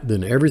done that,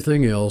 then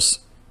everything else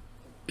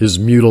is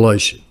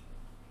mutilation.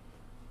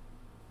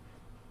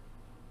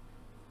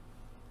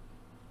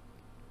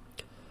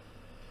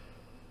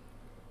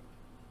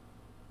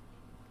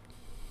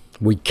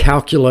 We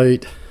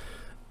calculate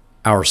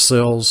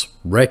ourselves,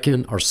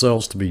 reckon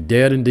ourselves to be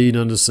dead indeed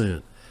unto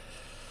sin.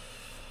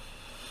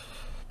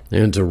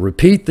 And to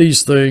repeat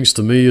these things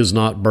to me is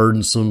not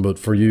burdensome, but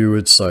for you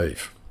it's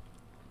safe.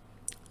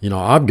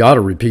 I've got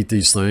to repeat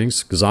these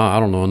things because I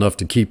don't know enough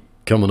to keep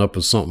coming up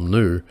with something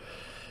new.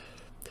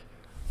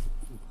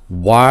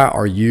 Why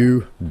are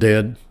you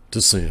dead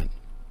to sin?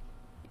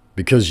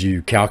 Because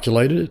you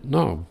calculated it?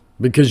 No,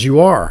 because you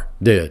are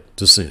dead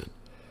to sin.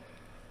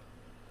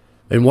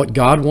 And what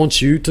God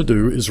wants you to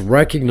do is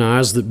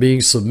recognize that being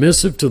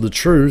submissive to the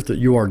truth that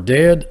you are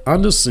dead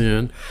unto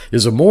sin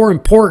is a more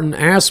important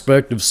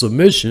aspect of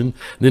submission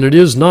than it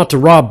is not to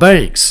rob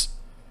banks.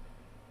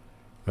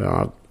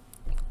 I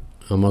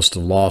must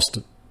have lost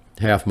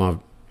half my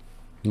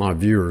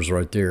viewers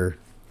right there.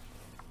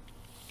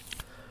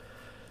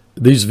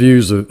 These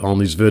views on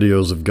these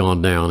videos have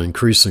gone down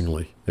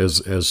increasingly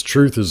as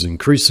truth is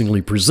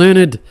increasingly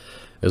presented,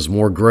 as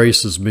more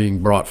grace is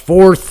being brought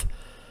forth,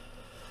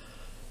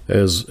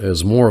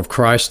 as more of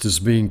Christ is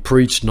being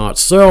preached, not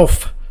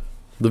self.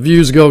 The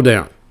views go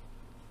down.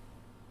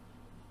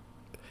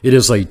 It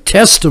is a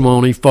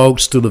testimony,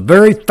 folks, to the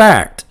very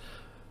fact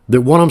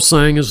that what I'm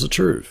saying is the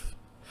truth.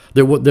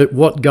 That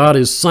what God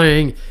is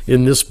saying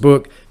in this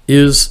book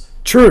is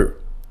true.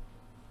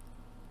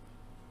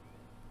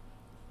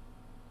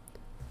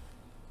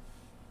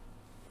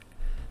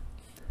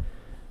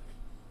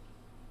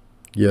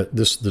 Yet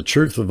the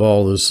truth of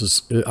all this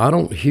is, I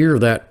don't hear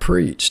that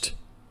preached.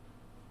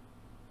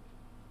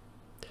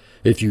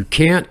 If you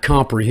can't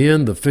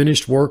comprehend the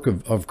finished work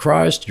of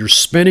Christ, you're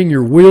spinning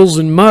your wheels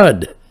in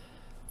mud,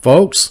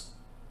 folks.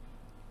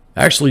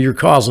 Actually, you're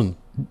causing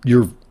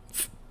your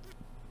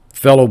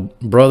fellow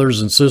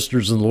brothers and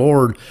sisters in the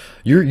Lord,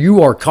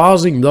 you are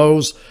causing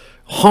those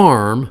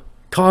harm,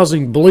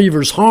 causing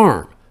believers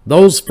harm.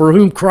 Those for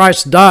whom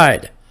Christ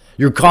died,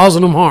 you're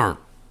causing them harm.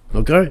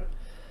 Okay?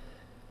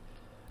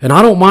 And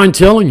I don't mind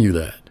telling you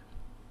that.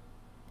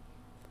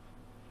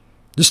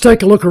 Just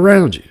take a look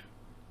around you.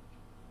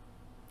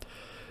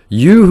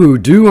 You who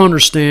do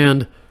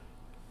understand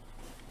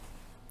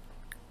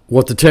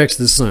what the text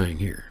is saying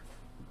here.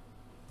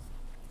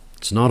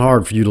 It's not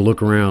hard for you to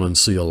look around and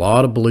see a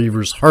lot of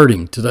believers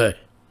hurting today.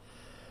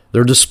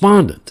 They're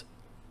despondent.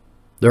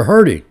 They're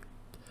hurting.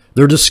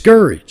 They're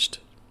discouraged.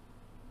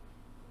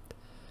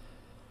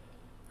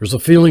 There's a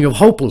feeling of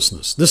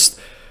hopelessness.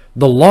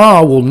 The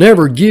law will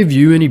never give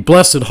you any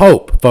blessed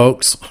hope,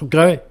 folks,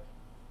 okay?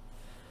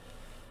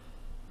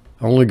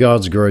 Only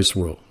God's grace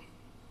will.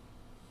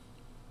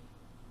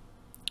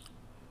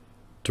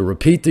 To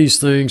repeat these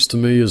things to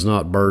me is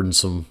not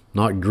burdensome,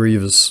 not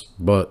grievous,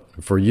 but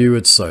for you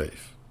it's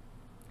safe.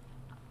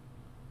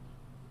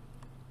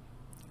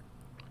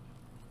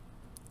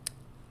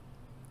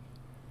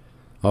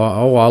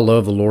 Oh, I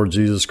love the Lord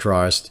Jesus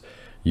Christ,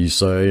 you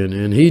say,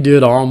 and he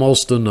did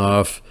almost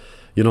enough,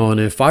 you know, and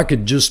if I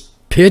could just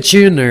pitch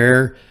in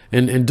there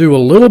and do a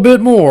little bit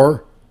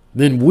more,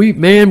 then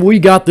we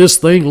got this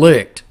thing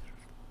licked.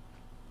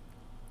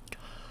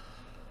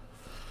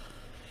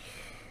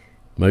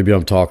 Maybe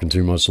I'm talking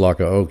too much like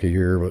a Okie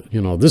here, but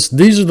you know,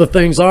 these are the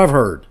things I've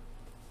heard.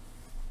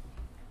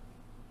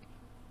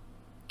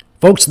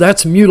 Folks,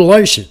 that's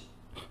mutilation.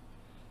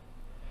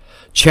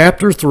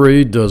 Chapter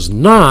 3 does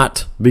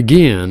not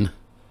begin,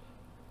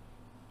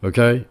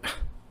 okay?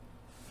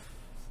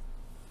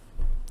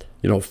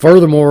 You know,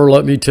 furthermore,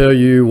 let me tell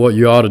you what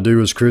you ought to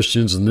do as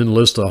Christians, and then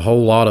list a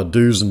whole lot of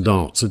do's and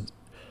don'ts.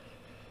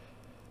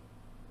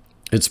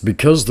 It's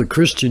because the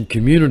Christian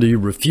community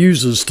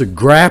refuses to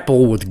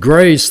grapple with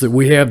grace that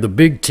we have the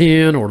Big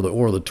Ten or the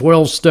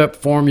 12-step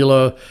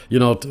formula, you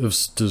know,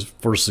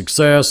 for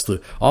success.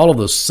 All of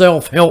the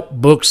self-help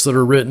books that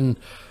are written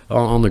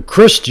on the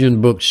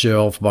Christian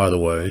bookshelf, by the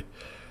way.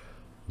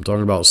 I'm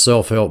talking about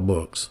self-help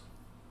books.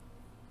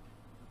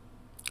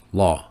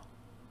 Law.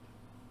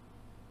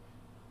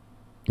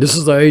 This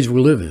is the age we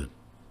live in.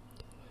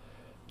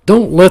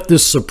 Don't let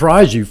this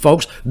surprise you,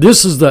 folks.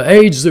 This is the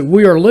age that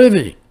we are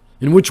living,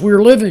 in which we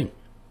are living.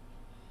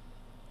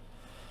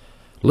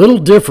 Little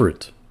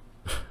different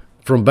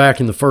from back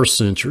in the first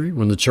century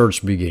when the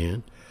church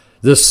began.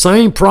 The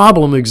same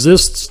problem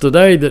exists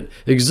today that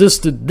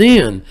existed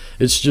then.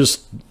 It's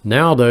just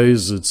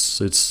nowadays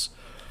it's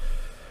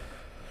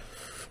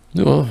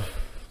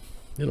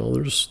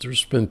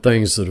there's been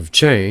things that have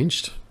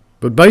changed,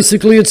 but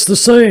basically it's the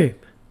same,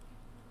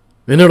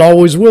 and it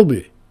always will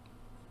be.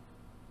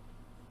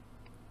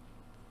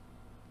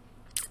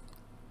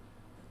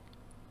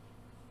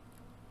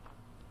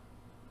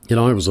 You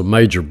know, it was a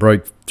major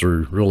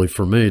breakthrough really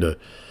for me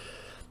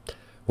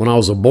when I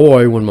was a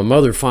boy, when my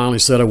mother finally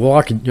said, well,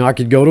 I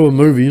could go to a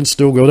movie and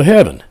still go to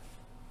heaven.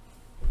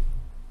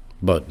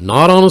 But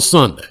not on a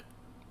Sunday.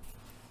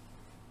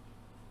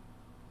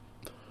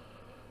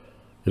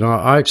 You know,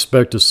 I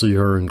expect to see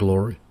her in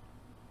glory.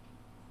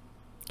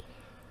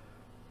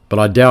 But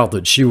I doubt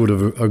that she would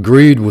have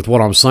agreed with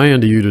what I'm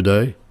saying to you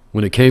today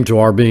when it came to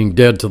our being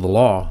dead to the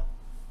law.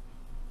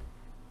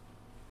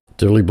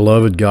 Dearly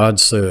beloved, God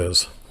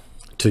says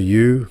to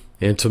you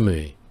and to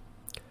me,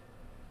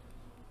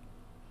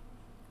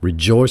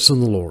 rejoice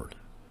in the Lord.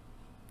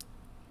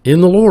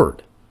 In the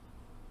Lord.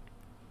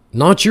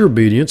 Not your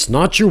obedience,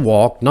 not your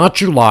walk,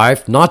 not your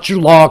life, not your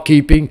law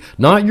keeping,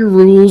 not your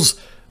rules,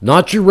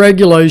 not your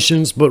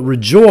regulations, but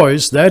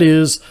rejoice. That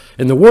is,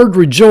 and the word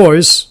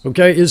rejoice,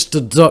 okay, is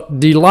to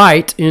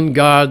delight in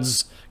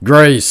God's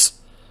grace.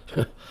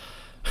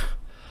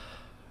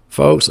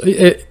 Folks,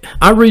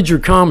 I read your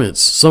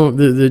comments, some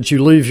that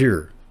you leave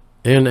here,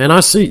 and I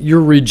see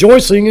you're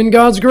rejoicing in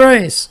God's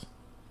grace.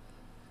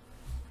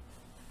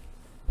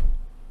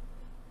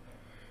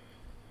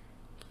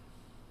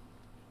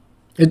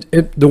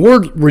 The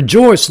word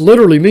rejoice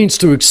literally means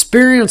to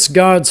experience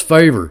God's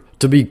favor,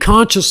 to be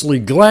consciously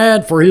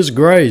glad for His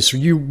grace.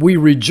 We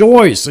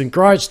rejoice in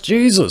Christ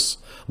Jesus,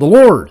 the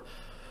Lord.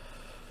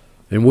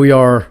 And we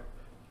are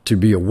to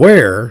be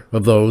aware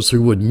of those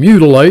who would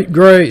mutilate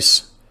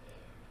grace.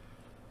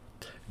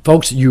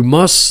 Folks, you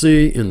must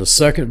see in the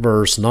second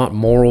verse not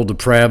moral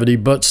depravity,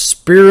 but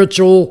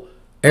spiritual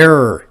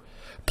error.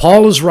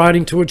 Paul is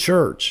writing to a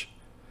church.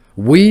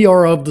 We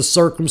are of the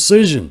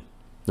circumcision,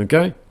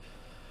 okay?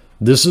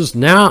 This is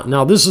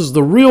this is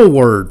the real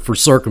word for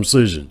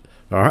circumcision,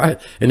 all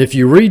right? And if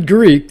you read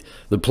Greek,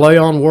 the play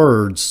on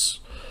words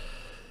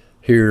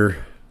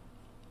here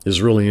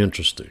is really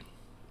interesting.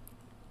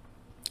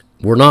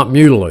 We're not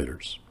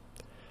mutilators.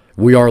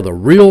 We are the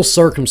real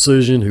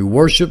circumcision who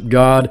worship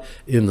God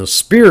in the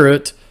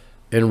Spirit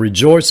and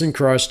rejoice in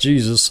Christ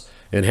Jesus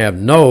and have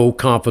no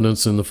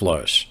confidence in the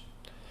flesh.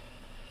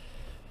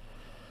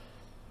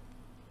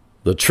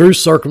 The true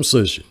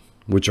circumcision,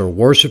 which are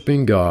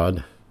worshiping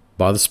God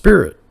by the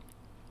Spirit.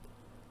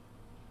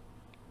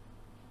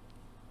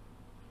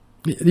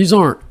 These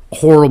aren't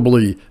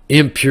horribly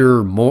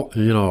impure,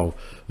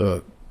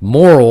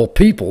 moral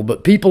people,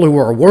 but people who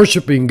are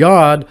worshiping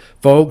God,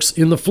 folks,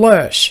 in the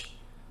flesh.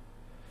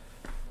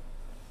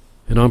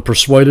 And I'm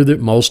persuaded that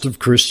most of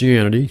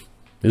Christianity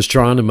is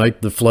trying to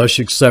make the flesh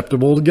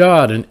acceptable to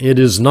God, and it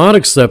is not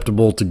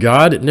acceptable to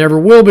God. It never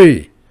will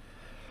be.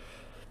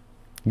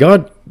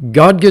 God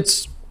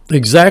gets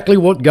exactly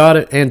what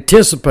God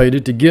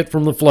anticipated to get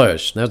from the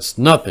flesh. That's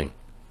nothing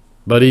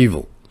but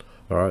evil.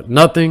 All right,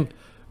 nothing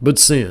but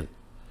sin.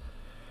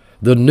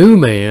 The new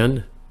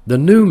man,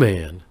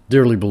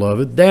 dearly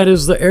beloved, that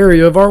is the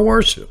area of our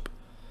worship.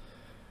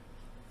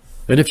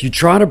 And if you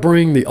try to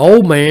bring the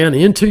old man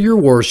into your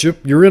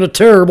worship, you're in a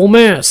terrible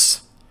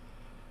mess.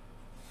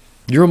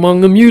 You're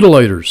among the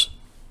mutilators.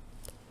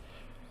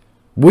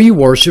 We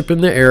worship in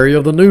the area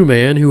of the new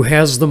man who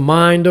has the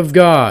mind of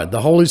God,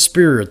 the Holy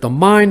Spirit, the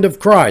mind of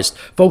Christ.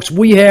 Folks,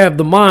 we have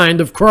the mind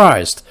of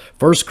Christ.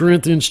 1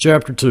 Corinthians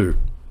chapter 2.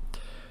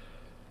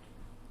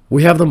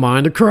 We have the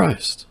mind of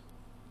Christ.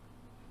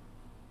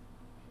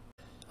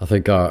 I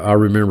think I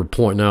remember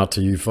pointing out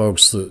to you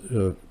folks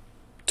that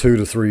 2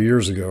 to 3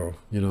 years ago,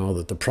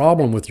 that the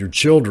problem with your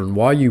children,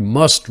 why you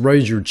must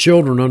raise your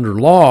children under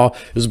law,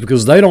 is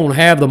because they don't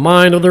have the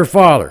mind of their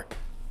father.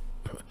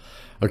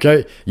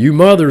 Okay, you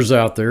mothers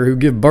out there who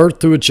give birth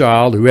to a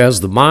child who has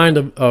the mind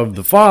of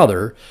the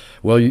father,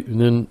 well,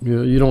 then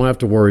you don't have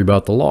to worry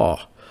about the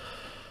law.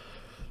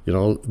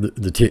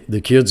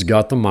 The kid's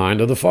got the mind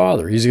of the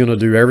father. He's going to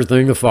do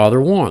everything the father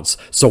wants.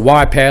 So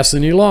why pass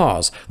any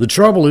laws? The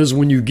trouble is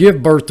when you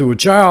give birth to a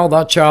child,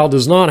 that child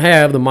does not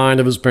have the mind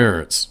of his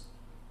parents.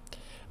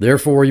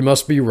 Therefore, he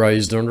must be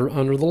raised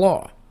under the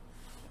law.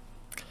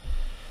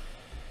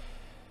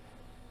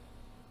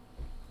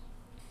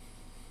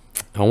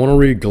 I want to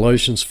read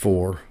Galatians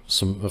 4,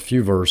 a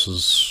few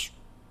verses,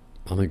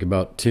 I think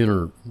about 10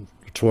 or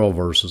 12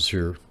 verses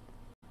here.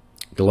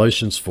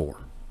 Galatians 4,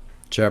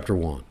 chapter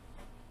 1,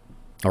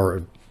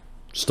 or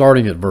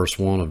starting at verse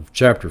 1 of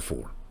chapter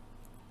 4.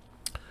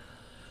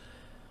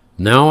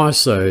 Now I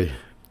say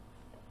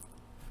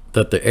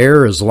that the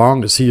heir, as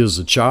long as he is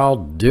a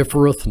child,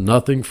 differeth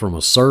nothing from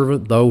a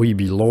servant, though he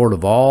be Lord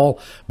of all,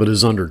 but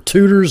is under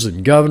tutors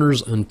and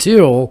governors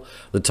until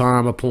the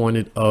time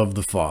appointed of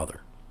the Father.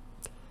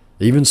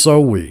 Even so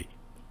we,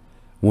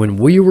 when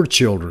we were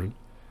children,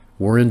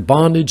 were in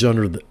bondage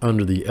under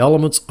the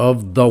elements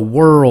of the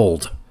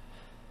world.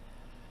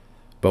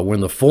 But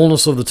when the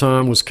fullness of the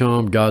time was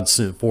come, God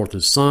sent forth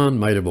his Son,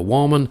 made of a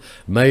woman,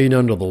 made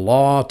under the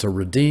law, to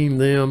redeem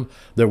them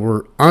that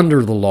were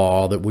under the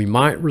law, that we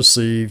might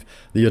receive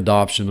the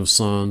adoption of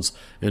sons.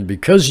 And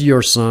because ye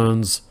are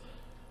sons,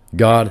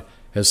 God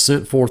has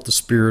sent forth the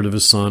Spirit of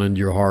his Son into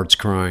your hearts,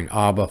 crying,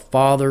 Abba,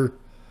 Father.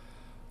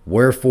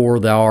 Wherefore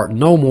thou art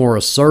no more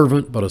a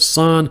servant, but a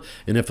son,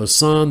 and if a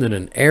son, then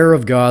an heir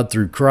of God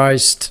through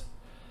Christ.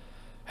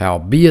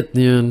 Howbeit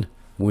then,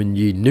 when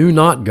ye knew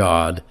not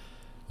God,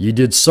 ye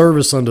did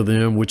service unto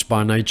them which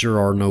by nature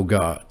are no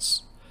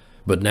gods.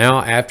 But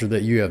now, after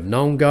that you have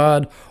known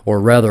God,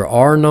 or rather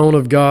are known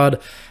of God,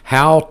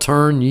 how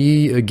turn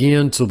ye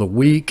again to the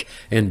weak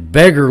and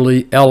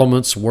beggarly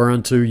elements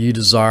whereunto ye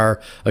desire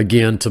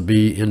again to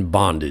be in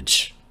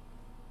bondage?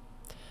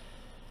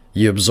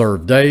 Ye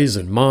observe days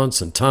and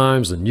months and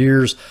times and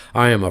years.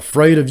 I am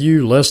afraid of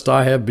you, lest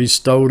I have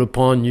bestowed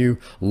upon you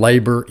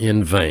labor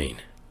in vain.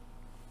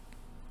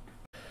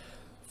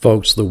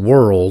 Folks, the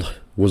world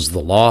was the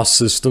law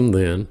system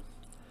then.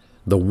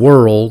 The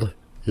world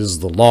is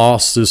the law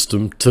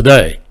system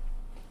today.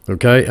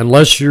 Okay?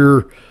 Unless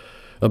you're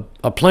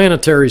a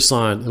planetary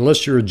scientist,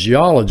 unless you're a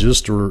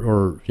geologist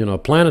or a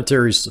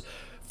planetary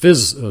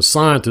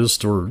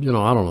scientist, or I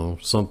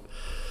don't know,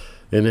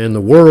 and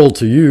the world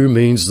to you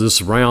means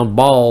this round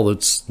ball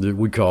that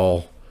we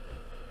call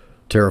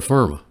terra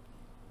firma.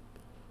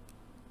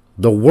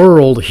 The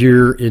world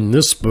here in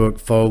this book,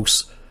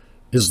 folks,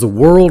 is the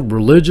world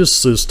religious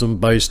system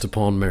based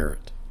upon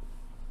merit.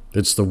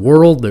 It's the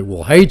world that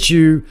will hate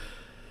you,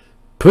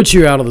 put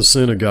you out of the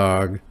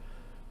synagogue,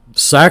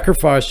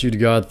 sacrifice you to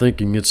God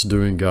thinking it's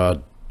doing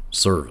God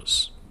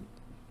service.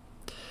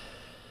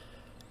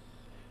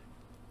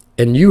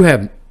 And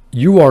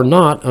you are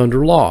not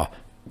under law.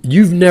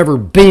 You've never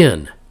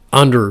been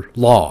under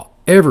law,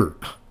 ever,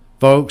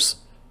 folks.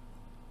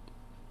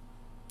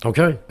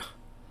 Okay?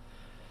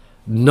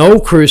 No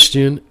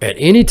Christian at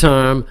any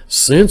time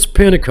since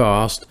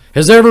Pentecost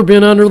has ever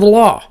been under the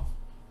law.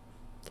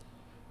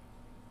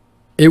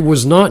 It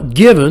was not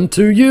given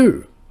to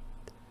you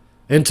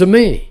and to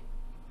me.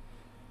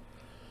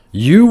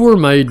 You were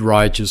made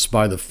righteous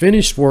by the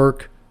finished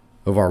work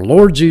of our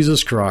Lord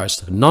Jesus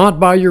Christ, not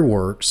by your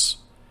works.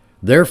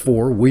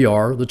 Therefore, we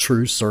are the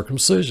true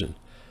circumcision.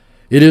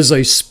 It is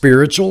a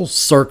spiritual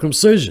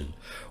circumcision.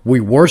 We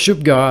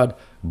worship God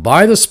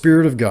by the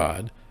Spirit of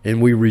God,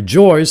 and we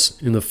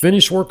rejoice in the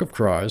finished work of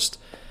Christ,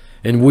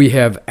 and we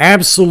have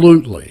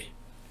absolutely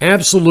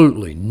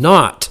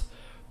not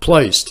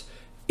placed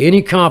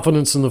any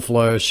confidence in the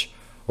flesh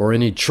or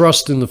any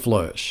trust in the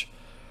flesh.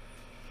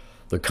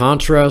 The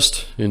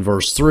contrast in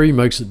verse 3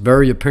 makes it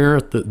very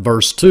apparent that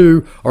verse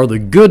 2 are the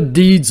good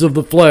deeds of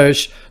the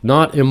flesh,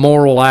 not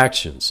immoral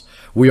actions.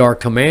 We are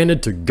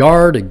commanded to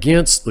guard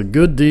against the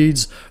good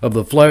deeds of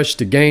the flesh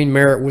to gain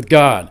merit with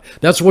God.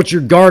 That's what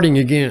you're guarding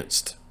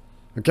against.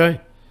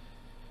 Okay?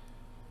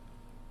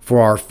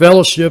 For our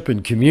fellowship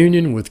and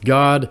communion with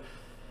God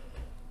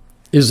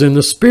is in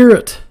the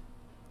Spirit.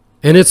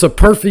 And it's a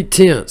perfect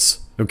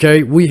tense.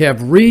 Okay, we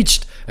have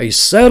reached a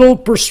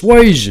settled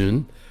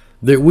persuasion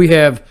that we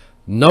have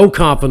no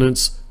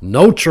confidence,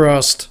 no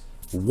trust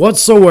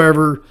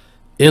whatsoever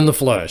in the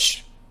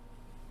flesh.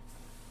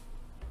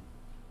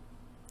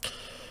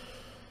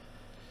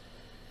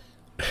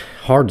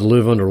 Hard to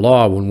live under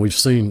law when we've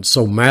seen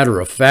so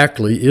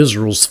matter-of-factly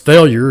Israel's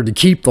failure to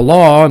keep the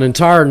law. An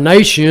entire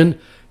nation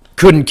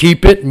couldn't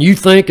keep it, and you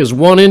think as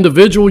one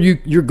individual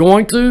you're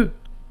going to?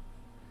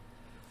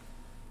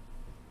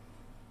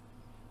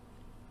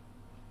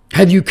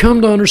 Have you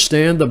come to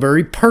understand the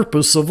very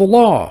purpose of the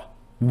law?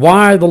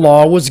 Why the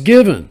law was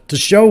given? To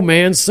show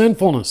man's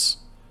sinfulness,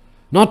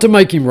 not to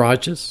make him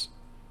righteous.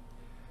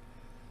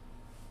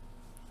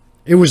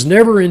 It was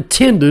never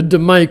intended to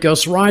make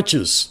us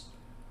righteous.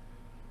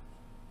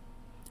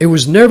 It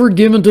was never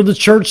given to the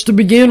church to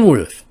begin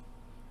with.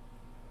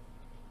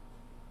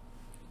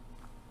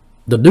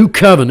 The new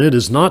covenant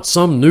is not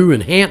some new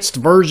enhanced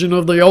version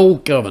of the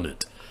old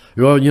covenant.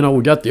 Well,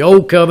 we got the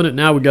old covenant,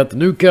 now we got the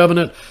new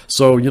covenant.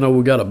 So,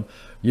 we got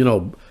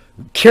to,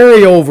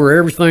 carry over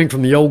everything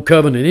from the old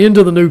covenant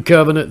into the new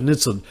covenant. And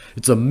it's a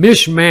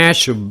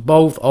mishmash of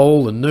both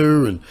old and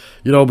new. And,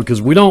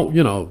 because we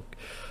don't,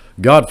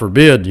 God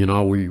forbid,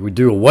 we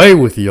do away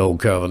with the old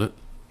covenant.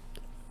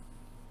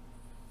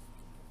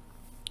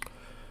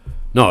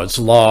 No, it's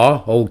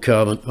law, old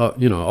covenant,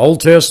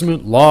 Old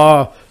Testament,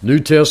 law, New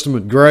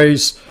Testament,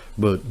 grace.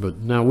 But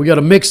now we got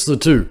to mix the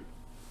two.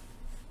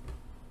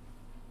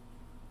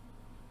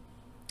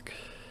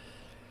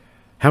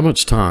 How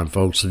much time,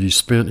 folks, have you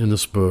spent in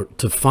this book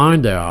to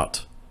find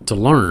out, to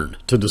learn,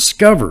 to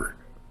discover,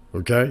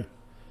 okay,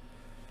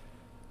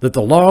 that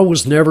the law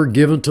was never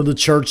given to the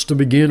church to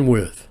begin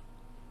with?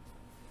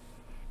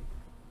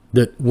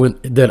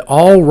 That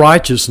all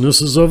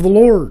righteousness is of the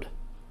Lord.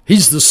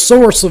 He's the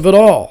source of it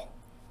all.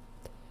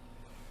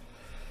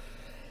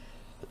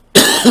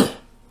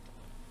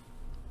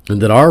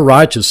 And that our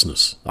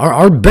righteousness,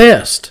 our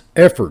best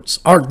efforts,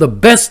 are the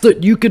best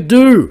that you could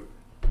do,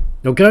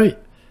 okay?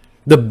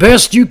 The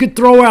best you could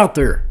throw out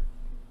there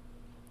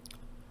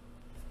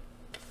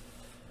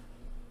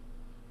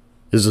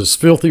is as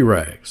filthy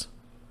rags.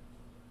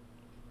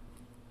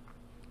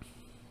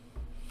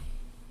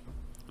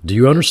 Do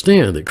you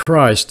understand that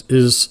Christ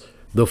is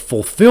the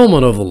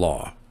fulfillment of the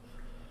law?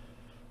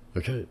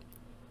 Okay.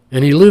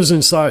 And he lives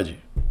inside you.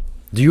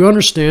 Do you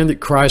understand that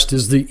Christ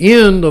is the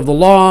end of the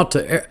law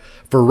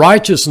for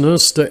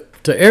righteousness to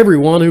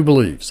everyone who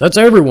believes? That's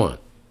everyone.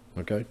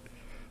 Okay.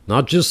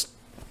 Not just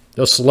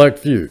a select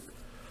few.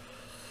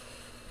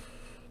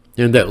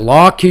 And that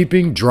law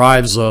keeping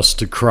drives us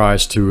to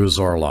Christ, who is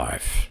our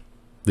life.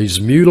 These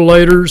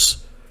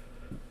mutilators,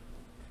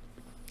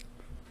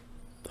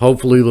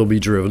 hopefully they'll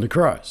be driven to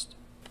Christ.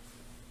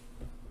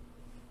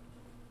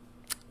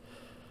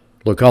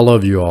 Look, I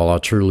love you all. I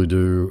truly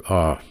do.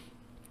 I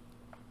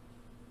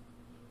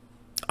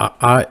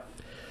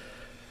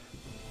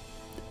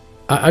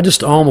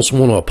just almost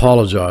want to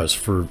apologize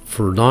for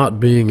not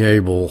being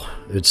able,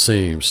 it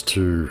seems,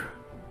 to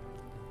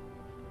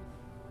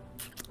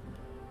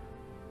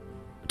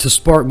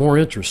spark more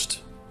interest,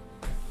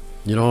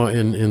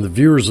 in the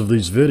viewers of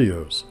these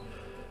videos.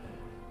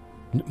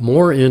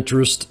 More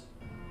interest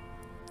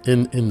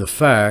in the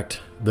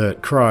fact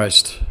that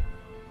Christ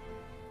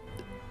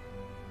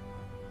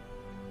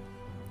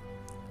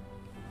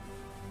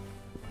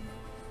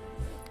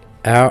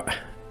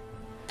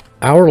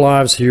our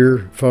lives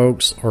here,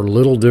 folks, are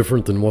little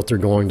different than what they're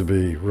going to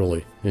be,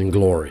 really, in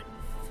glory.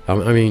 I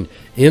mean,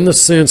 in the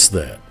sense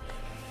that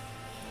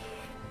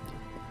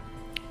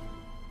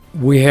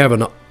we have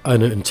an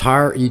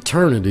entire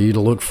eternity to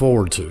look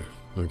forward to,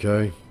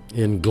 okay?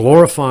 In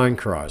glorifying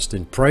Christ,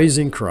 in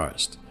praising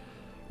Christ,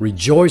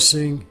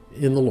 rejoicing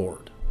in the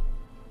Lord,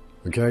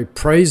 okay?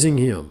 Praising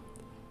Him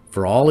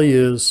for all He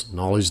is and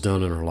all He's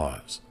done in our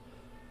lives.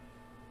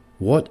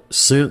 What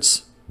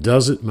sense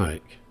does it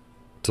make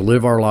to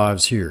live our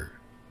lives here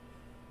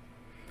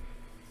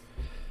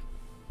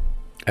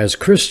as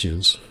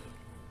Christians,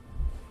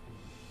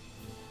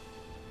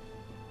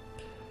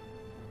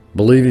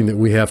 believing that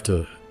we have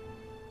to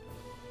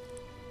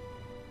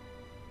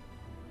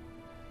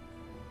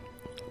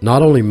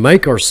not only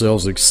make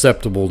ourselves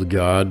acceptable to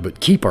God,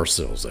 but keep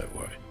ourselves that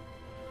way?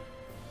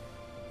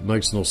 It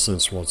makes no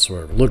sense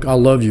whatsoever. Look, I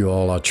love you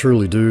all. I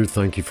truly do.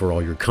 Thank you for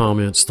all your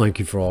comments. Thank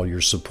you for all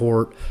your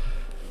support.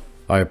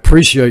 I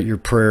appreciate your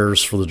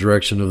prayers for the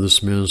direction of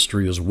this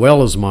ministry as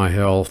well as my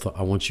health.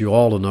 I want you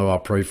all to know I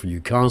pray for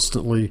you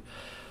constantly.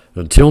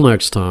 Until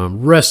next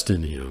time, rest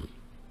in Him.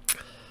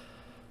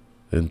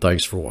 And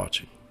thanks for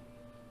watching.